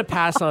just going to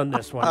pass on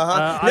this one. No,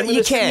 I'm you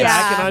gonna sit can't.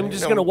 back and I'm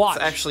just going to watch.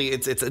 Actually,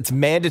 it's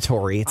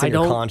mandatory. It's I in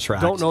your don't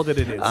contract. don't know that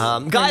it is.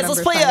 Guys, let's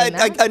remember play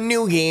finding that. a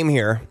new game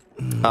here.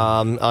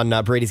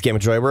 On Brady's Game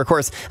of Joy, where, of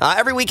course,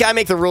 every week I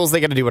make the rules. They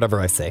got to do whatever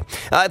I say.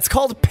 It's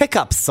called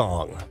Pickup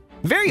Song.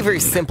 Very, very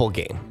simple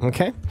game,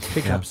 okay?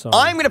 Pick up song.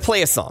 I'm going to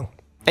play a song,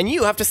 and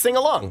you have to sing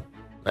along.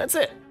 That's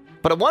it.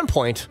 But at one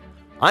point,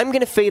 I'm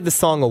going to fade the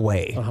song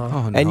away.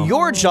 Oh, no. And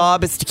your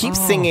job is to keep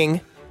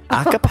singing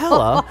a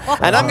cappella,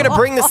 and I'm going to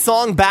bring the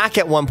song back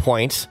at one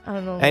point.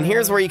 And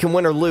here's where you can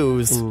win or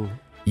lose. Ooh.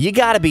 You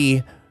got to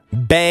be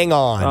bang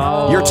on.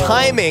 Oh. Your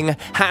timing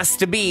has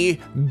to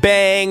be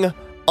bang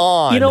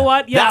on. You know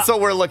what? Yeah. That's what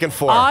we're looking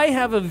for. I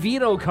have a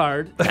veto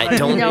card. I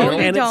don't No, know. you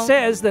And don't. it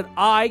says that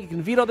I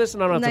can veto this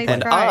and I don't have Nice to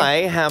And play. try. I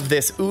have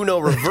this Uno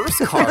reverse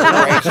card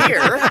right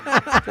here.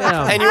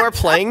 Yeah. And you are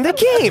playing the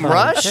game,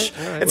 Rush.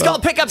 Okay, all right. It's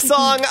called Pickup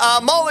Song.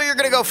 Mahler, you're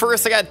going to go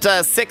first. I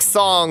got 6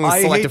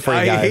 songs selected for you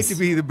I guys. hate to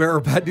be the bearer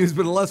of bad news,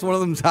 but unless one of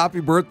them's happy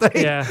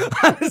birthday, Yeah.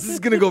 this is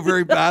going to go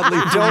very badly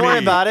for Don't me. worry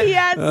about it.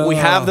 Yes. We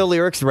have the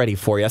lyrics ready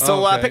for you.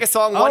 So Okay. pick a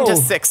song 1 to Oh.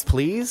 6,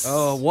 please.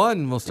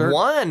 One. We'll start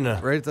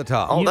 1. right at the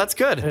top. Oh, that's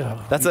good.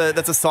 That's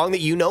a song that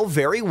you know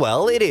very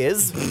well. It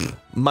is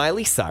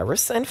Miley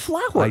Cyrus and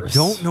Flowers. I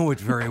don't know it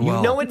very well.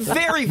 You know it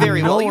very,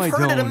 very well. No, You've I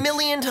heard it a don't.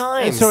 million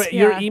times. So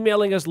you're Yeah.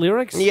 emailing us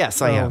lyrics?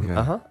 Yes, I am.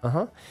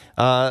 okay.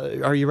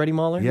 Are you ready,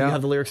 Mahler? Yeah. You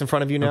have the lyrics in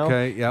front of you now?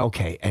 Okay, yeah.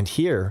 Okay, and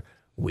here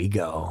we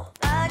go.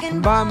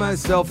 Buy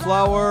myself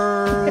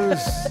flowers.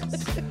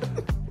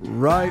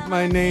 Write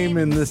my name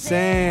in the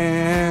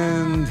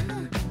sand.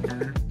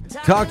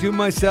 Talk to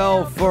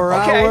myself for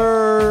Okay.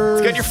 hours.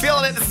 It's good you're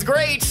feeling it. This is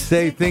great.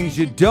 Say things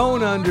you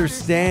don't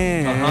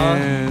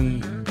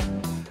understand.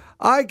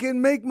 I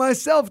can make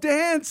myself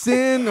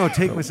dancing. Oh,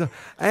 take myself.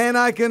 And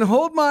I can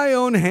hold my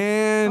own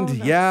hand.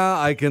 Yeah,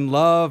 I can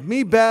love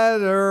me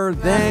better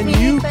than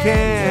you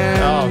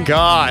can. Oh,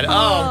 God.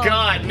 Oh,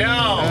 God,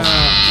 no.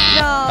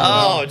 No.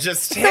 Oh,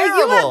 just So terrible.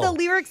 you have the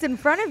lyrics in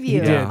front of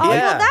you. did. Oh,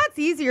 Yeah. well, that's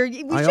easier. We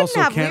I shouldn't also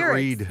have can't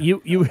lyrics.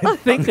 read. You would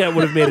think that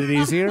would have made it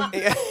easier.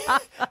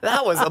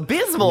 That was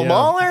abysmal, Yeah.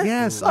 Mahler.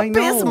 Yes, I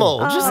know. Abysmal.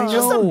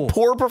 Just a know.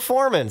 poor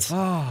performance.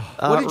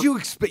 What did you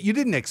expect? You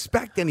didn't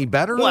expect any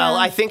better? Well,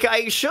 I think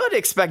I should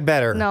expect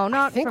better. No,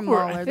 not from I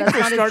Mahler. think That's we're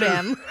not his starting.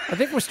 jam. I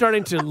think we're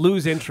starting to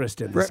lose interest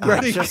in this.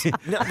 Ready?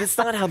 No, that's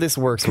not how this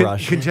works, Can,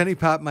 Rush. can Jenny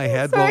pat my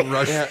head while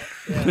Rush?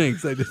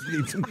 Thanks. I just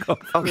need some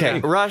coffee. Okay,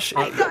 Rush.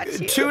 got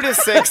you. 2 to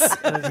 6.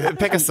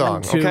 Pick a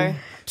song. 2. Okay.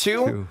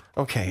 2?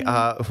 Okay.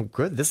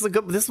 Good. This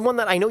is one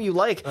that I know you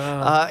like.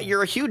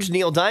 You're a huge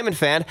Neil Diamond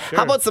fan.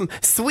 How about some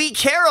Sweet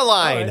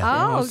Caroline?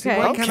 Oh, See, okay.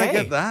 why can't I Okay.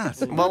 get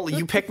that? Well,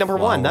 you picked number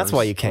 1. That's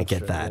why you can't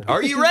get that.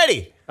 Are you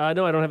ready? No, I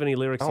don't have any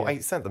lyrics Oh, yet. I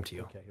sent them to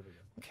you.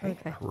 Okay.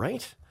 Okay.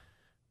 Right.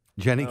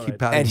 Jenny, keep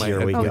patting And my here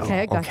head. we go.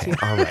 Okay, I got you.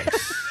 All right.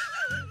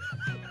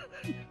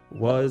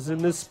 Was in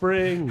the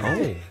spring.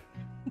 Oh.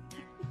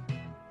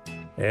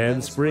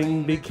 And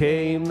spring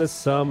became the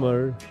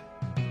summer.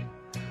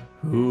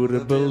 Who'd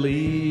have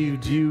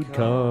believed you'd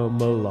come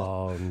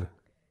along?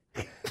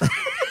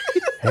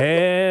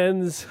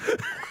 Hands,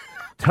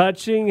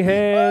 touching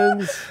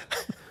hands,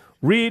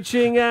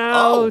 reaching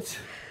out,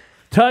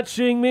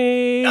 touching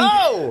me,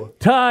 Oh!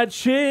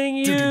 touching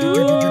you.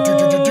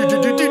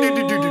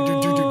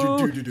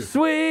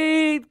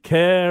 Sweet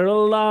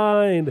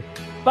Caroline.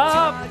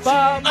 Ba,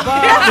 ba, ba.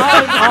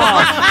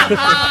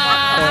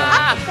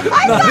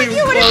 I thought you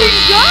would have been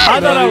good. I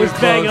thought I was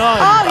bang on.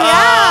 Oh,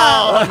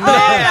 yeah. Oh,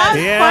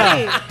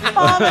 man. That's funny.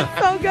 Oh,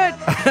 that's so good.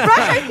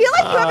 Rush, I feel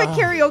like you have a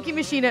karaoke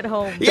machine at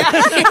home. Yeah.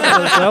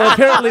 Well,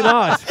 apparently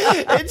not.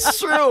 It's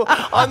true.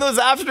 On those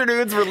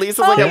afternoons where Lisa's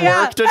like Oh, at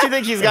yeah. work, don't you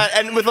think he's got,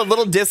 and with a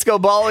little disco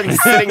ball and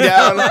he's sitting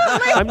down?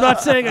 I'm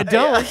not saying I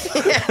don't.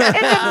 In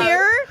the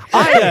mirror.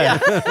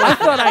 I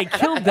thought I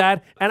killed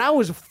that, and I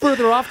was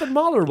further off than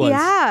Mahler was.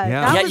 Yeah.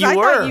 Yeah. That Yeah, was, you I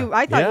were. Thought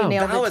I thought Yeah. you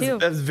nailed it, That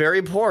too. was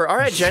very poor. All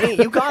right, Jenny,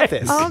 you got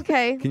this.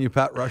 Okay. Can you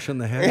pat Rush on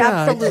the head?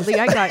 Absolutely.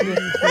 I got you.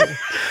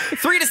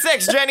 3 to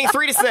 6, Jenny.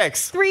 3 to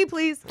 6. 3,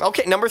 please.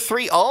 Okay, number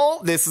 3. Oh,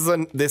 this is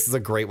a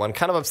great one.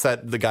 Kind of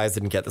upset the guys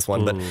didn't get this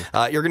one, but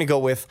you're gonna go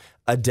with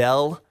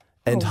Adele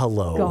and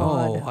Hello.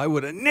 Oh, I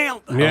would have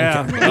nailed that.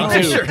 Yeah, me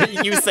too. Sure,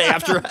 you say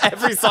after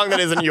every song that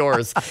isn't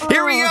yours.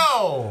 Here we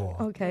go.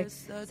 Okay.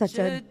 Such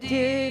a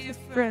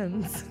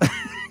difference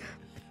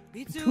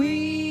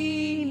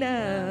between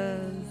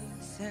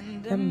us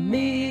and a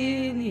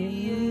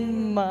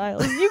million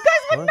miles. You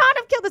guys would not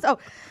have killed this. Oh,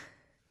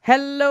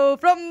 hello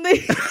from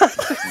the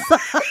other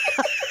side.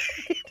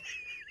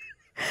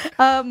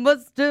 I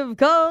must have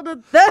called a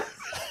thousand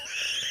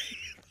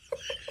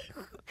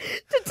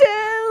to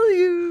tell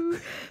you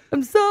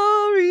I'm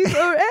sorry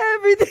for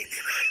everything.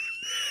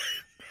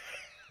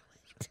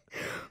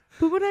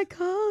 But when I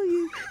call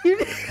you, you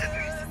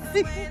never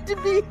seem to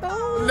be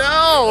home.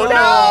 No.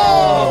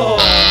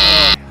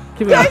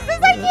 Give me Guys, I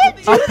can't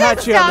do I'll this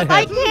pat you on stuff. the I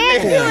head.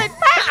 can't do it.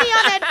 Pat me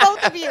on it,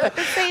 both of you, at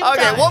the same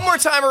Okay, time. one more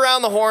time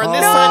around the horn.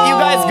 This time you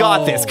guys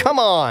got this. Come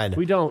on.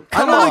 We don't.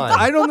 Come on.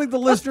 I don't think the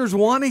listeners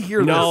want to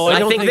hear No, this. I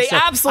don't think think they so.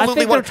 absolutely I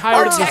think want. they're tired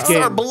Our of this texts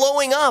game. are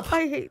blowing up.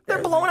 I hate They're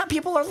this. blowing up.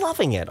 People are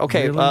loving it.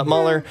 Okay,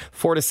 Mahler,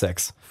 4 to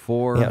 6.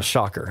 4. Yeah,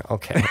 shocker.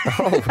 Okay.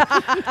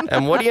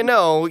 And what do you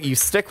know? You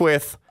stick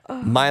with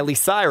Miley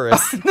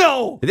Cyrus.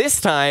 No. This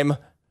time,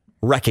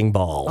 Wrecking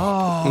Ball.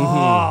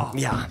 Oh.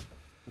 Yeah.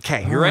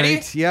 Okay, you ready?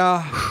 Right,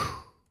 yeah.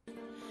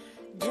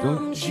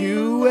 Don't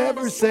you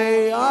ever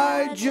say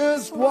I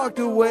just walked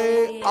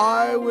away.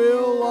 I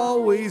will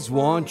always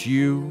want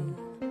you.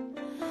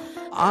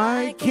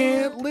 I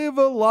can't live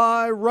a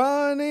lie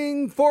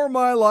running for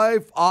my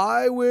life.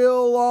 I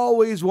will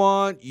always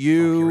want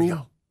you. Here we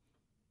go.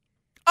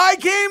 I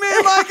came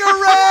in like a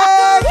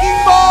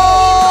wrecking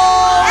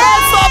ball.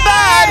 That's not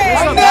bad.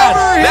 That's not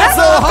That's bad.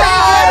 so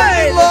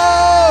high.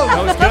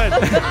 That was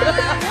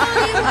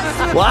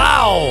good.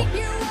 Wow.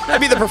 I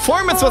mean, the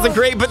performance wasn't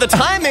great, but the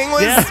timing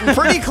was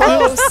pretty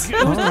close. It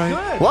was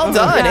good. Well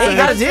done. Hey, you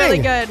got a That's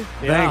really ding. good.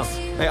 Thanks.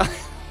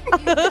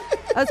 That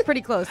was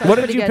pretty close. That What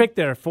was did pretty you good. pick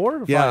there? 4 or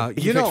 5? Yeah, You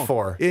you know, picked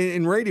 4.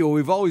 in radio,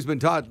 we've always been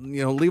taught,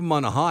 leave them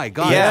on a high.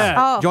 Guys, Yeah.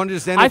 Oh. do you want to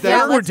just end I it there?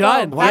 think we're let's go.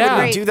 done. Why Yeah.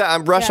 did we do that?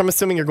 I'm Rush. I'm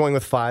assuming you're going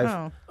with 5.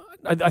 Oh.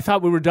 I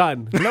thought we were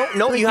done.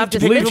 No, you have to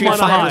Just pick leave between them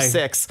on a 5 or high.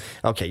 6.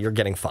 Okay, you're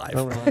getting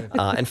 5.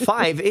 And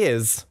 5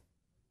 is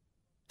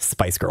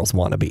Spice Girls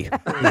Wannabe.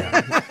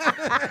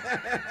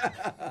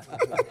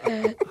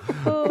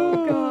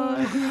 Oh,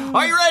 God.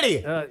 Are you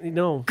ready?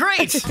 No.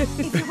 Great.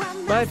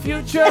 My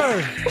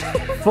future,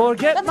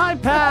 forget my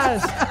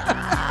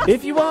past.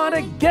 If you want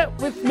to get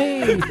with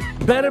me,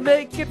 better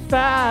make it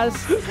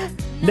fast.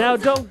 Now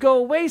don't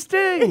go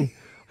wasting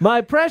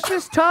my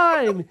precious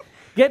time.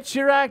 Get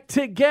your act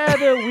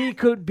together, we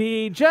could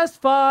be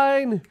just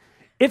fine.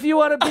 If you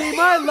want to be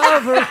my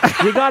lover,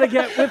 you got to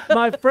get with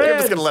my friends. I'm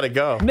just going to let it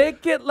go.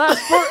 Make it last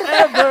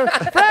forever.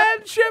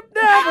 Friendship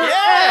never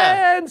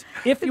ends.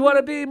 If you want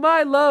to be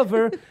my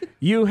lover,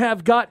 you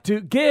have got to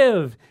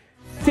give.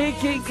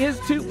 Taking is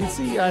to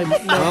see. I'm not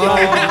even close.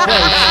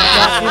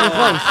 Not even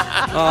close.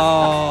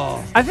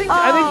 Oh. I think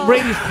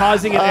Brady's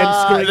pausing it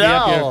and screwing me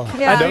up no.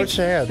 here. Yeah. No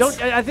chance.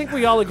 I think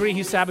we all agree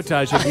he's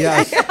sabotaging.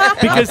 Yes.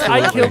 Because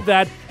I killed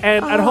that,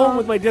 and at home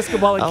with my disco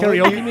ball and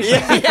karaoke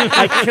machine,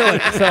 I kill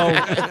it. So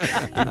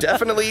You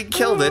definitely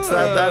killed it.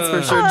 That's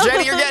for sure.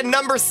 Jenny, you're getting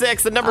number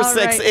 6. And number All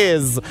 6 right.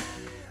 is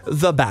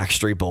the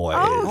Backstreet Boys.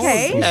 Oh,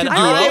 okay. And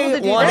I was able I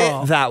to do want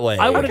that. it that way.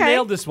 I would have Okay.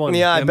 nailed this one.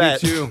 Yeah, I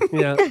bet. Me too.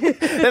 Yeah.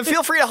 Then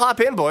feel free to hop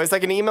in, boys. I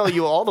can email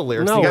you all the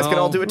lyrics. No. You guys can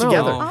all do it No.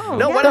 together. Oh,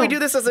 no, why yeah. don't we do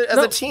this as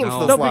a team for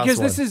this No, last because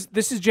one?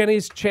 this is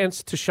Jenny's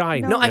chance to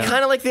shine. No, I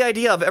kind of like the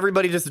idea of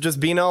everybody just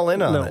being all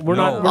in on No, it. we're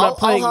not. We're I'll not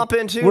playing. hop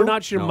in too. We're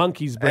not your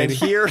monkeys, And Brady.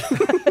 here,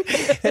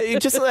 I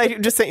just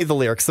sent you the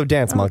lyrics. So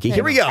dance, monkey.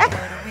 Here we go.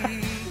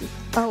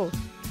 Oh.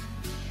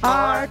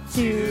 Our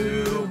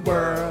two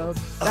worlds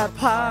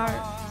apart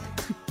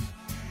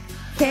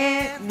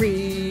can't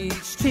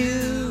reach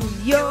to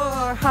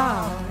your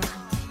heart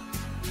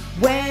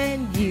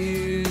when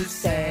you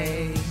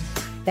say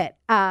that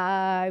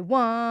I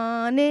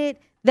want it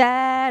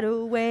that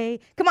way.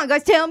 Come on,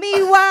 guys, tell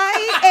me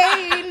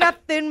why ain't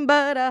nothing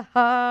but a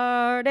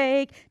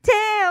heartache.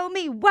 Tell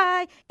me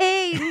why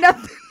ain't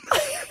nothing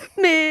but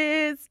a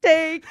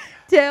mistake.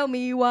 Tell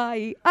me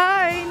why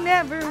I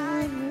never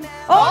win.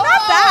 Oh,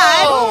 not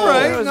bad. All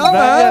right, not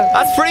bad.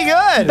 That's pretty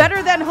good.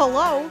 Better than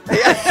hello.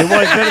 It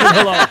was better than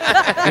hello.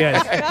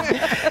 Yes.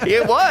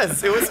 It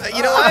was.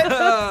 You know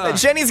what?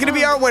 Jenny's going to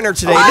be our winner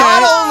today.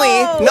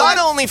 Oh. Not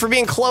only for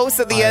being close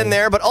at the end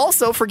there, but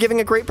also for giving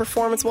a great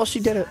performance while she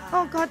did it.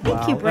 Oh God,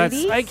 thank you,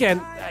 Brady. I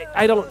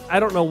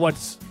don't know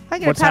what's I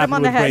gotta pat him happened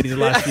on with the head. Brady the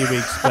last few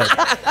weeks, but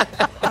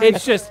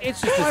it's just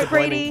disappointing.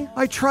 Brady.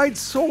 I tried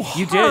so hard.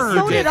 You did. You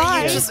So did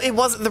I. It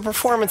wasn't. The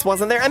performance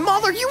wasn't there. And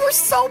Mahler, you were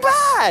so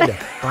bad.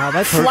 Wow,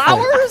 that's hurtful.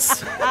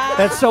 Flowers.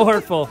 That's so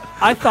hurtful.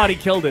 I thought he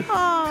killed it.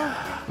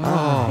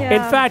 Yeah.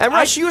 In fact, And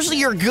Rush, usually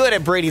you're good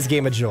at Brady's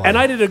Game of Joy. and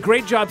I did a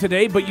great job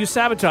today, but you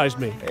sabotaged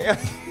me.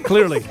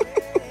 Clearly.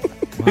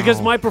 Because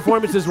my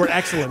performances were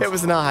excellent. It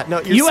was not.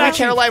 No, your You Sweet actually-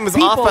 Caroline was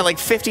people- off by like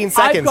 15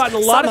 seconds. I've gotten a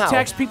lot somehow. of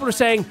texts. People are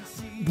saying,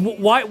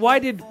 why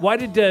did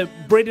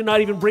Brady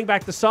not even bring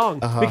back the song?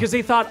 Because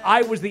they thought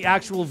I was the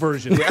actual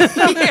version. A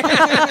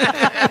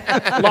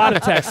lot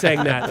of texts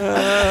saying that.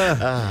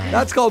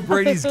 That's called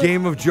Brady's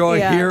Game of Joy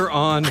Yeah. here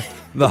on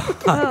the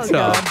Hot Tub.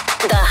 God.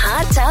 The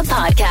Hot Tub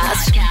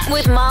Podcast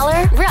with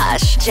Mahler,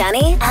 Rush,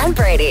 Jenny, and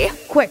Brady.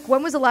 Quick,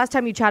 when was the last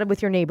time you chatted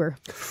with your neighbor?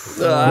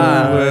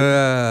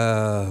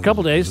 A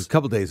Couple days.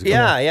 couple days ago.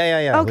 Yeah.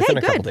 Okay, Within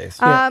a good. couple days.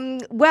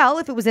 Well,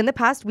 if it was in the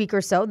past week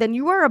or so, then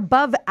you are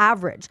above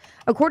average.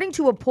 According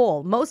to a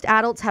poll, most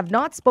adults have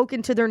not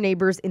spoken to their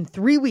neighbors in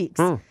 3 weeks.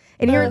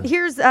 And here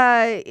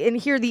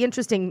the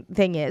interesting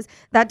thing is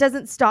that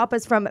doesn't stop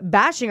us from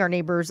bashing our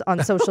neighbors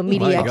on social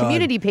media and God.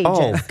 community pages.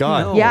 Oh,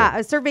 God. Yeah,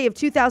 a survey of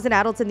 2,000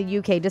 adults in the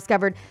UK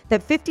discovered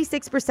that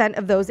 56%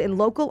 of those in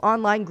local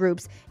online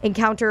groups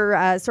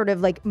encounter sort of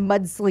like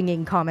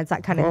mudslinging comments,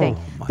 that kind of thing.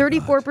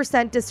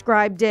 34%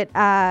 described it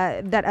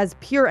that as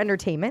pure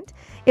entertainment.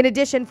 In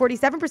addition,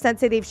 47%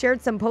 say they've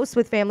shared some posts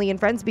with family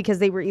and friends because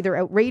they were either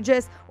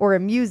outrageous or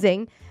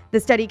amusing. The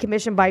study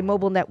commissioned by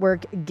mobile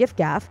network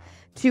GIFGAF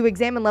to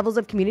examine levels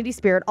of community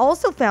spirit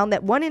also found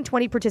that 1 in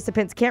 20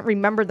 participants can't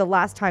remember the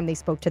last time they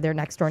spoke to their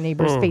next door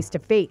neighbors face to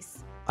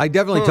face. I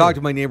definitely talk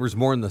to my neighbors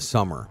more in the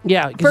summer.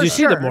 Yeah, because you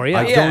see them more. Yeah,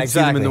 I don't see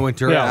them in the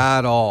winter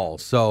at all.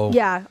 So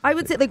yeah, I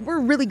would say like we're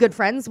really good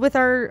friends with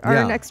our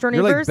next door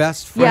neighbors. You're like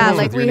best friends. Yeah, with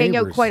like your we hang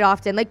out neighbors. quite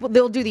often. Like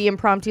they'll do the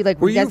impromptu. Like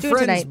Were you guys you doing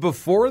friends tonight?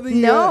 before the?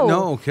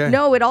 No, okay.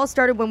 No, it all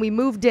started when we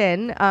moved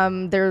in.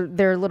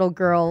 Their little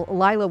girl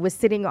Lila was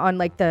sitting on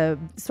like the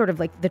sort of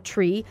like the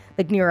tree,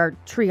 like near our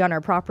tree on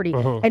our property,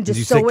 and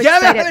just so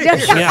excited.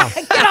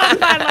 Get off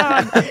my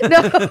lawn!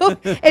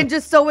 No, and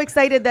just so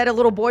excited that a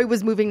little boy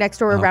was moving next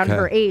door around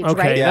her age,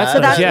 right? Yeah, so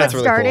that's what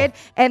really started.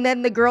 Cool. And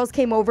then the girls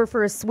came over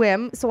for a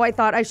swim. So I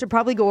thought I should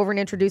probably go over and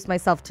introduce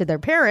myself to their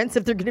parents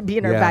if they're going to be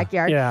in our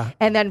backyard. Yeah.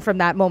 And then from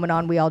that moment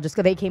on, we all just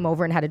they came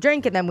over and had a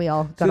drink, and then we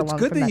all got along. It's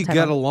good from that you time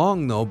get on.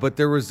 along though, but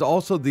there was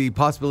also the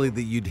possibility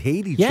that you'd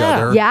hate each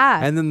other. Yeah.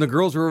 And then the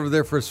girls were over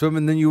there for a swim,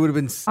 and then you would have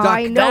been stuck.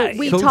 I know.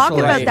 We talk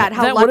about that.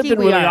 How that lucky would have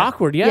been we really are.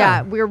 awkward. Yeah.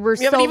 Yeah. We're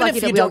so but even lucky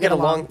if that you we all don't get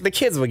along, the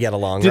kids would get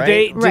along,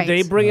 right? Did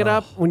they bring it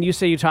up when you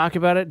say you talk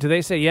about it? Do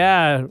they say,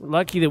 "Yeah,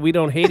 lucky that we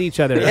don't hate each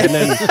other"? And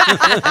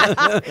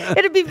then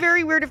it'd be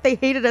very weird if they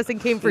hated us and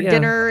came for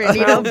dinner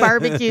and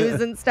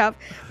barbecues and stuff.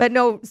 But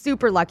no,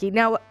 super lucky.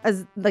 Now,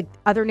 as like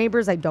other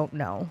neighbors, I don't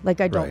know.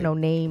 Like I don't know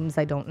names.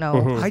 I don't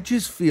know. I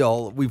just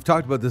feel we've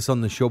talked about this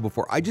on the show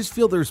before. I just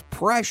feel there's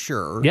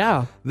pressure.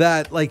 Yeah.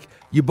 That like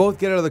you both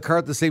get out of the car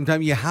at the same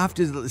time. You have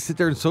to sit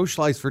there and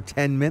socialize for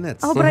 10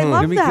 minutes. Oh, but I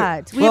love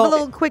that. We have a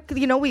little quick.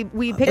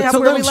 We pick up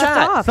where we left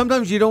off.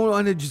 Sometimes you don't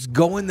want to just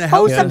go in the house.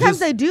 Oh,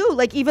 sometimes I do.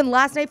 Like even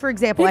last night, for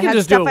example, I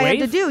had stuff I had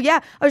to do. Yeah,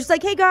 I was just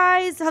like, "Hey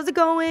guys, how's it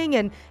going?"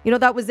 And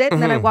that was it.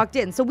 And then I walked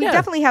in. So we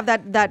definitely have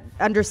that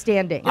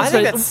understanding. I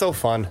think that's so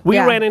fun.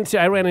 I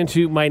ran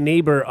into my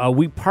neighbor.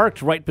 We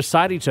parked right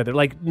beside each other,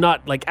 like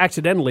not like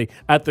accidentally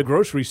at the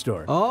grocery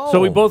store. Oh. So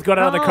we both got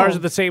out of the cars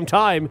at the same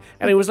time,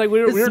 and it was like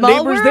we were Small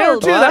neighbors there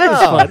world. too. That was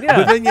fun. Yeah.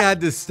 But then you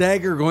had to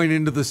stagger going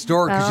into the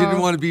store because you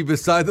didn't want to be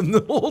beside them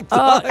the whole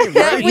time.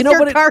 Right? With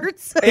your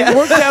carts. It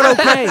worked out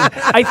okay.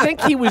 I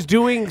think he was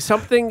doing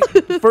something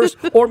first,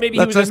 or maybe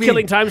he was just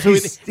killing time. So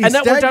and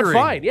that worked out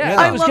fine. Yeah,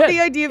 I love the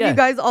idea of you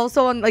guys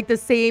also on like the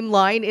same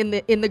line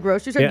in the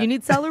grocery store. Yeah. You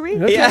need celery?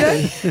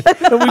 Yeah.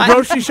 And we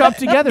grocery shop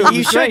together.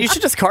 You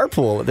should just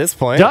carpool at this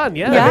point. Done.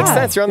 Yeah. That makes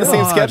sense. You're on the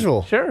same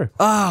schedule. Sure.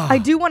 I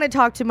do want to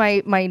talk to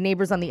my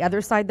neighbors on the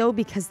other side though,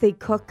 because they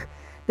cook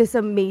this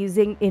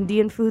amazing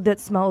Indian food that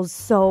smells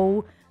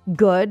so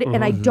good.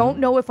 And I don't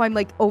know if I'm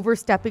like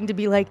overstepping to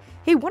be like,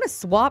 hey, want to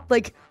swap?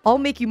 Like, I'll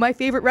make you my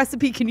favorite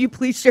recipe. Can you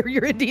please share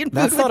your Indian food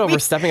That's with not me?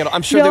 overstepping at all.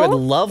 I'm sure they would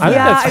love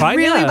that. I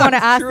really want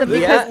to ask them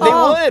because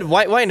they would.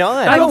 Why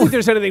not? I don't think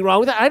there's anything wrong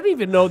with that. I don't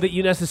even know that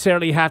you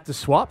necessarily have to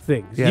swap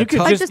things. Yeah, you could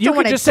I just don't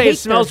wanna say it take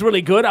smells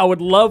really good. I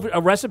would love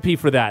a recipe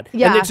for that.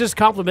 Yeah. And it's just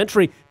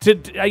complimentary.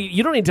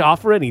 You don't need to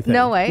offer anything.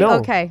 No way. No.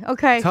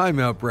 Okay. Time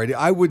out, Brady.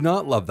 I would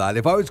not love that.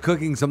 If I was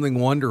cooking something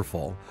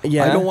wonderful, I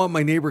don't want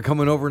my neighbor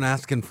coming over and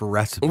asking for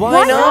recipes.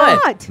 Why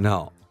not?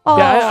 No. Oh.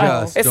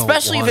 Yeah, Just don't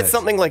Especially if want it's it.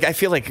 something like I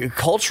feel like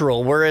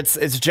cultural, where it's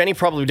Jenny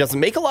probably doesn't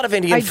make a lot of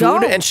Indian I food,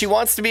 don't. and she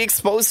wants to be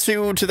exposed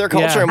to their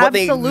culture Yeah. and what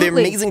the Absolutely.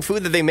 amazing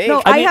food that they make.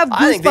 No, I I mean, have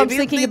think goosebumps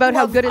thinking about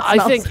how good it smells.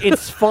 I think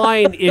it's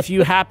fine if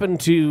you happen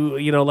to,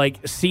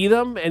 like see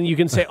them and you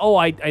can say, "Oh,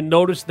 I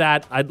noticed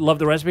that. I'd love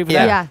the recipe for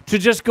that." Yeah. To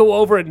just go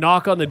over and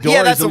knock on the door.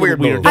 Yeah, that's is a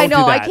weird move. Don't I know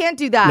do I that. can't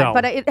do that,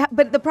 No.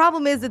 but the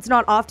problem is it's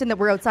not often that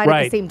we're outside at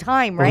Right. the same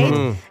time,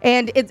 right?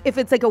 And if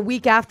it's like a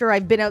week after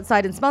I've been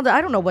outside and smelled it,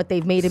 I don't know what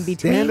they've made in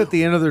between. Stand at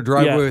the end of their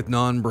driveway Yeah. with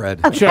naan bread.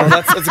 Sure. Oh,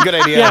 that's a good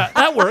idea. Yeah,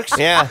 that works.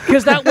 Yeah.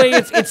 Because that way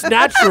it's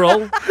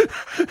natural.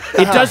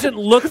 It doesn't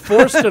look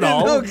forced at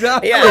all. No,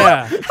 exactly.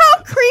 Yeah.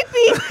 How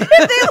creepy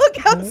if they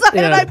look outside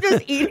and Yeah. I'm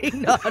just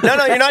eating naan.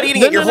 No, you're not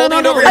eating it. You're holding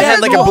it over no. your I'm head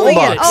just like a holding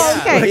bowl it. box.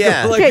 Oh, okay.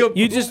 Yeah. Like Okay. a-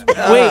 You just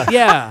wait,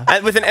 yeah.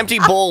 And with an empty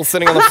bowl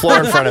sitting on the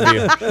floor in front of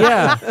you.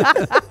 Yeah.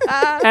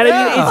 And I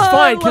mean, it's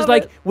fine because,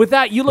 like, with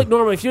that, you look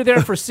normal. If you're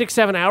there for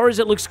 6-7 hours,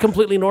 it looks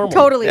completely normal.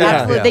 Totally, Yeah.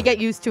 absolutely. Yeah. They get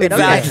used to it.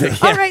 Exactly.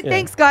 Okay. All right,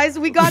 thanks, guys.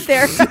 We got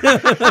there.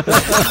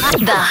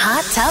 The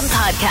Hot Tub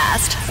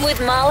Podcast with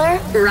Mahler,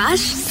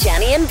 Rush,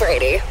 Jenny, and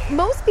Brady.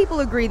 Most people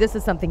agree this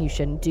is something you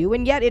shouldn't do,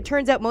 and yet it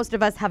turns out most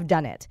of us have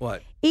done it.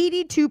 What?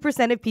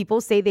 82% of people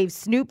say they've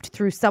snooped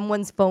through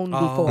someone's phone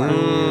before.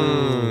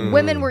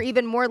 Women were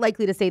even more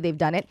likely to say they've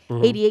done it,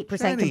 88%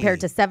 Jenny.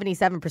 compared to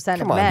 77%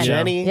 Come of on, men.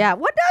 Jenny. Yeah,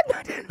 what?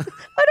 I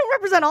don't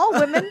represent all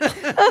women.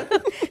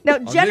 Now,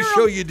 On this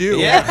show, you do.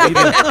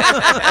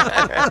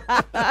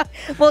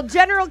 Well,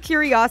 general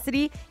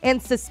curiosity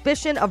and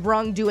suspicion of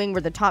wrongdoing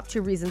were the top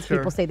two reasons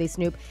people say they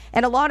snoop.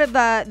 And a lot of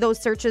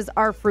those searches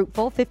are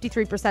fruitful.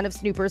 53% of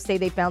snoopers say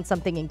they found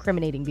something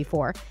incriminating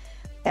before.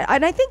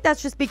 And I think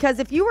that's just because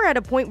if you were at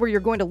a point where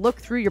you're going to look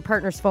through your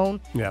partner's phone,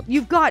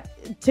 you've got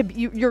to,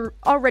 you're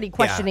already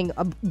questioning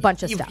a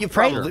bunch of stuff.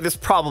 There's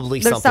probably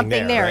There's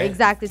something there, right?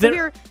 exactly.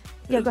 So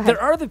go ahead.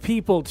 There are the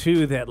people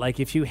too that like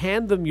if you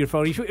hand them your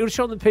phone, it would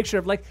show them the picture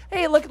of like,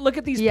 hey, look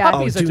at these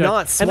puppies. Oh, do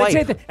not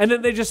swipe. And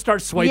then they just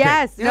start swiping.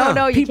 Yes,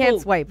 no, you People-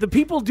 can't swipe. The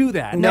people do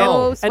that.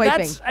 No and swiping.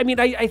 that's, I mean,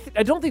 I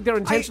don't think they're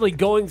intentionally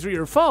going through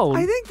your phone.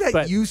 I think that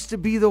but- used to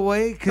be the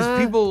way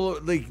because people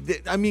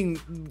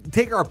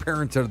take our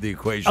parents out of the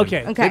equation.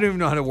 Okay. They don't even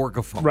know how to work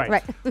a phone.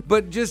 Right.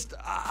 But just,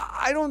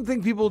 I don't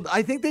think people.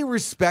 I think they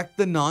respect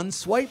the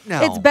non-swipe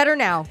now. It's better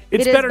now.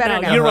 It's It is better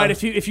now. You're right.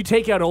 If you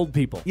take out old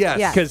people, Yes.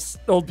 Yeah. because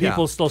old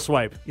people still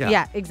swipe.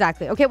 Yeah,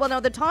 exactly. Okay, well, now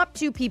the top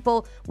 2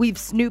 people we've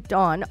snooped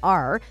on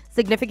are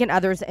significant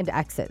others and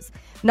exes.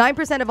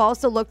 9% have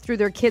also looked through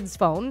their kids'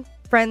 phone.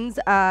 Friends,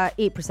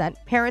 8%.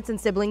 Parents and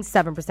siblings,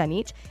 7%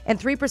 each. And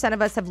 3%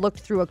 of us have looked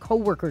through a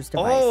coworker's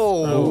device.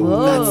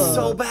 Oh, that's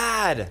so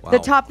bad. The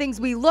top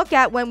things we look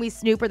at when we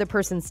snoop are the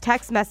person's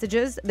text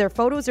messages, their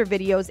photos or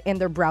videos, and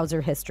their browser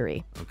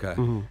history. Okay.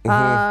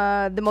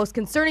 The most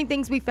concerning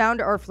things we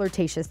found are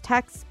flirtatious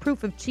texts,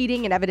 proof of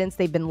cheating, and evidence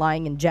they've been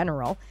lying in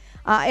general.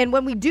 And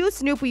when we do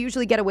snoop, we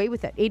usually get away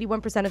with it.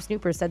 81% of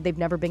snoopers said they've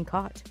never been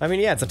caught. I mean,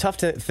 yeah, it's a tough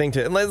thing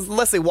to,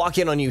 unless they walk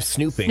in on you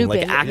snooping like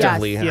Snooping,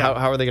 actively. yes.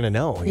 How are they going to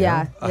know? you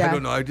Yeah, know? I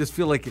don't know. I just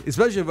feel like,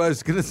 especially if I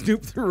was going to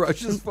snoop through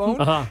Rush's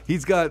phone,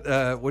 he's got,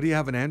 what do you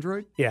have, an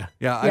Android? Yeah.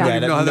 Yeah, I Yeah. don't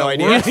even know how no that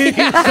idea. works.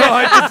 So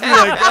I just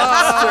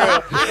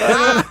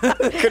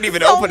feel like, Couldn't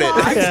even open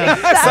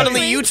it.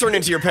 Suddenly you turn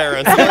into your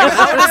parents. Like,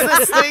 how does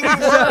this thing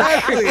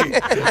work?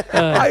 exactly.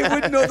 I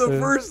wouldn't know the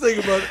first thing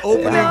about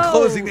opening and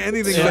closing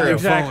anything on your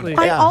exactly.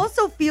 phone. I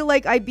also feel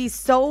like I'd be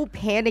so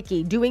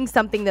panicky doing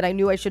something that I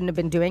knew I shouldn't have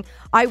been doing.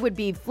 I would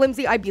be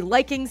flimsy. I'd be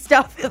liking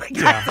stuff. Like,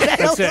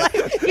 that's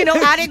it.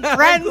 Adding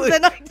friends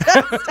and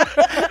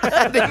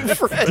Adding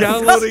friends.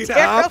 Downloading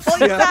terrible.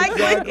 apps.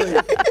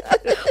 Exactly.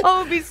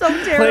 Oh, it'd be so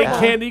Playing terrible.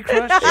 Candy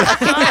Crush.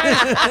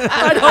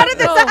 How did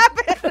this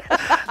happen?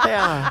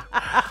 Yeah.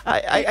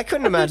 I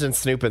couldn't imagine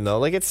snooping though.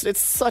 Like it's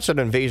such an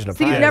invasion of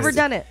So you've privacy. never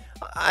done it?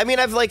 I mean,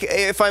 I've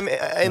if I'm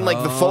in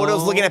the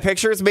photos looking at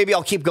pictures, maybe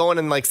I'll keep going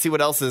and see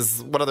what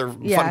other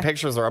fun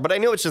pictures there are. But I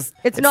know it's not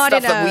stuff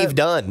in that a- we've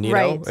done, you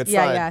right. know? It's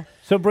Yeah, not, yeah.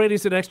 So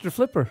Brady's an extra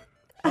flipper.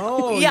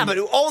 Oh, yeah, but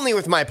only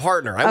with my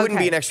partner. I wouldn't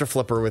Okay. be an extra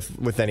flipper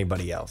with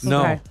anybody else.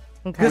 No. Okay.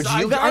 Because Would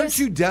you guys? aren't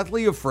you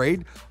deathly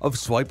afraid of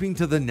swiping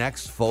to the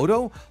next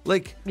photo?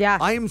 Like, Yeah.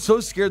 I am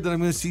so scared that I'm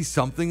going to see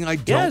something I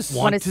don't Yes.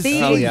 want Want to to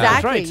see? Oh, yeah. Exactly.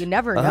 That's right. You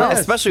never know.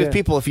 Especially with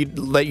people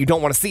that you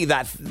don't want to see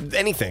that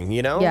anything,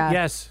 you know? Yeah.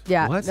 Yes.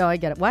 Yeah. What? No, I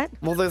get it. What?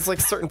 Well, there's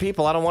certain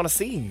people I don't want to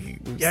see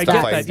Yeah, I stuff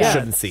get I that. Yeah.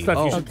 shouldn't see. Stuff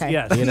you Oh. should- Okay.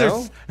 Yes. You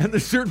know? And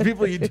there's certain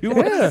people you do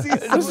want to see.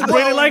 This is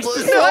Brady likes to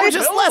No, swipe.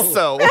 just less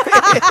so.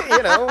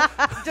 You know?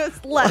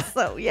 Just less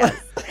so, yes.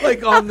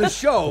 Like on the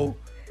show,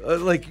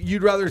 like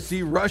you'd rather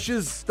see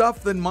Rush's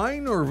stuff than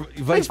mine, or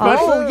vice versa?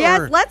 Oh, yes.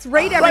 or- Let's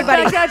rate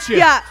everybody. back at you.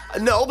 Yeah.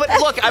 No, but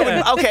look, I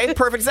would. Okay,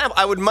 perfect example.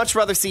 I would much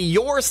rather see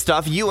your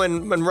stuff, you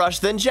and Rush,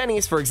 than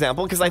Jenny's, for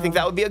example, because I think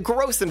that would be a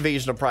gross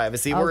invasion of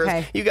privacy. Whereas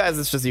Okay. you guys,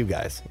 it's just you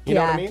guys. You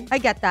know what I mean? I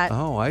get that.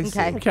 Oh, I see.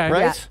 Okay. Okay.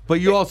 Right? Yeah.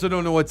 But you also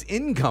don't know what's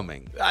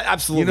incoming.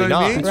 Absolutely You know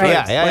what not. I mean? Right.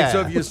 Yeah, yeah, Like, yeah. so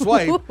if you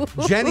swipe,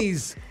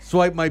 Jenny's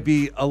swipe might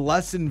be a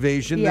less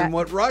invasion Yeah. than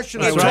what Rush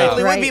and It I would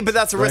totally have. Right. would be, but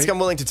that's a risk Right. I'm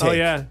willing to take. Oh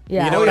yeah.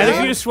 Yeah. You know Oh, what I And yeah.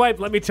 if mean? you swipe,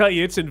 let me tell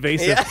you, it's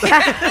invasive.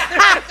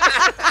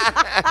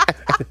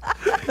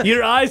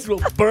 Your eyes will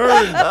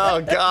burn.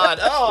 Oh God!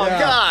 Oh Yeah.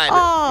 God!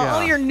 Oh, Yeah.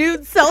 all your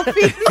nude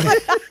selfies.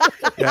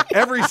 Yeah,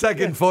 every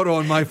second photo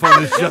on my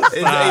phone is just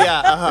that.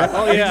 Yeah, uh-huh.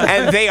 Oh yeah.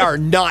 And they are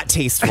not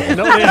tasteful.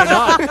 No, they are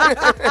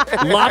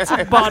not. Lots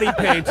of body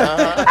paint.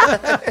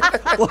 Wow.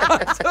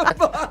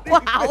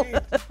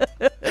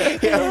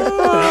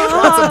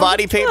 Lots of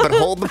body paint, but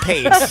hold the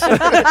paint.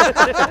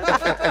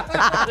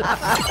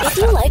 If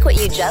you like what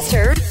you just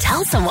heard,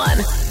 tell someone.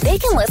 They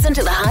can listen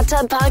to the Hot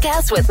Tub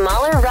Podcast with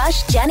Mahler,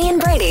 Rush, Jenny,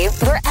 and Brady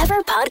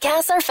wherever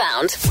podcasts are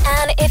found.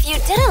 And if you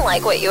didn't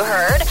like what you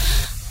heard,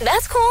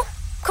 that's cool.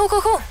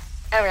 Cool.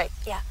 All right,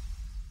 yeah.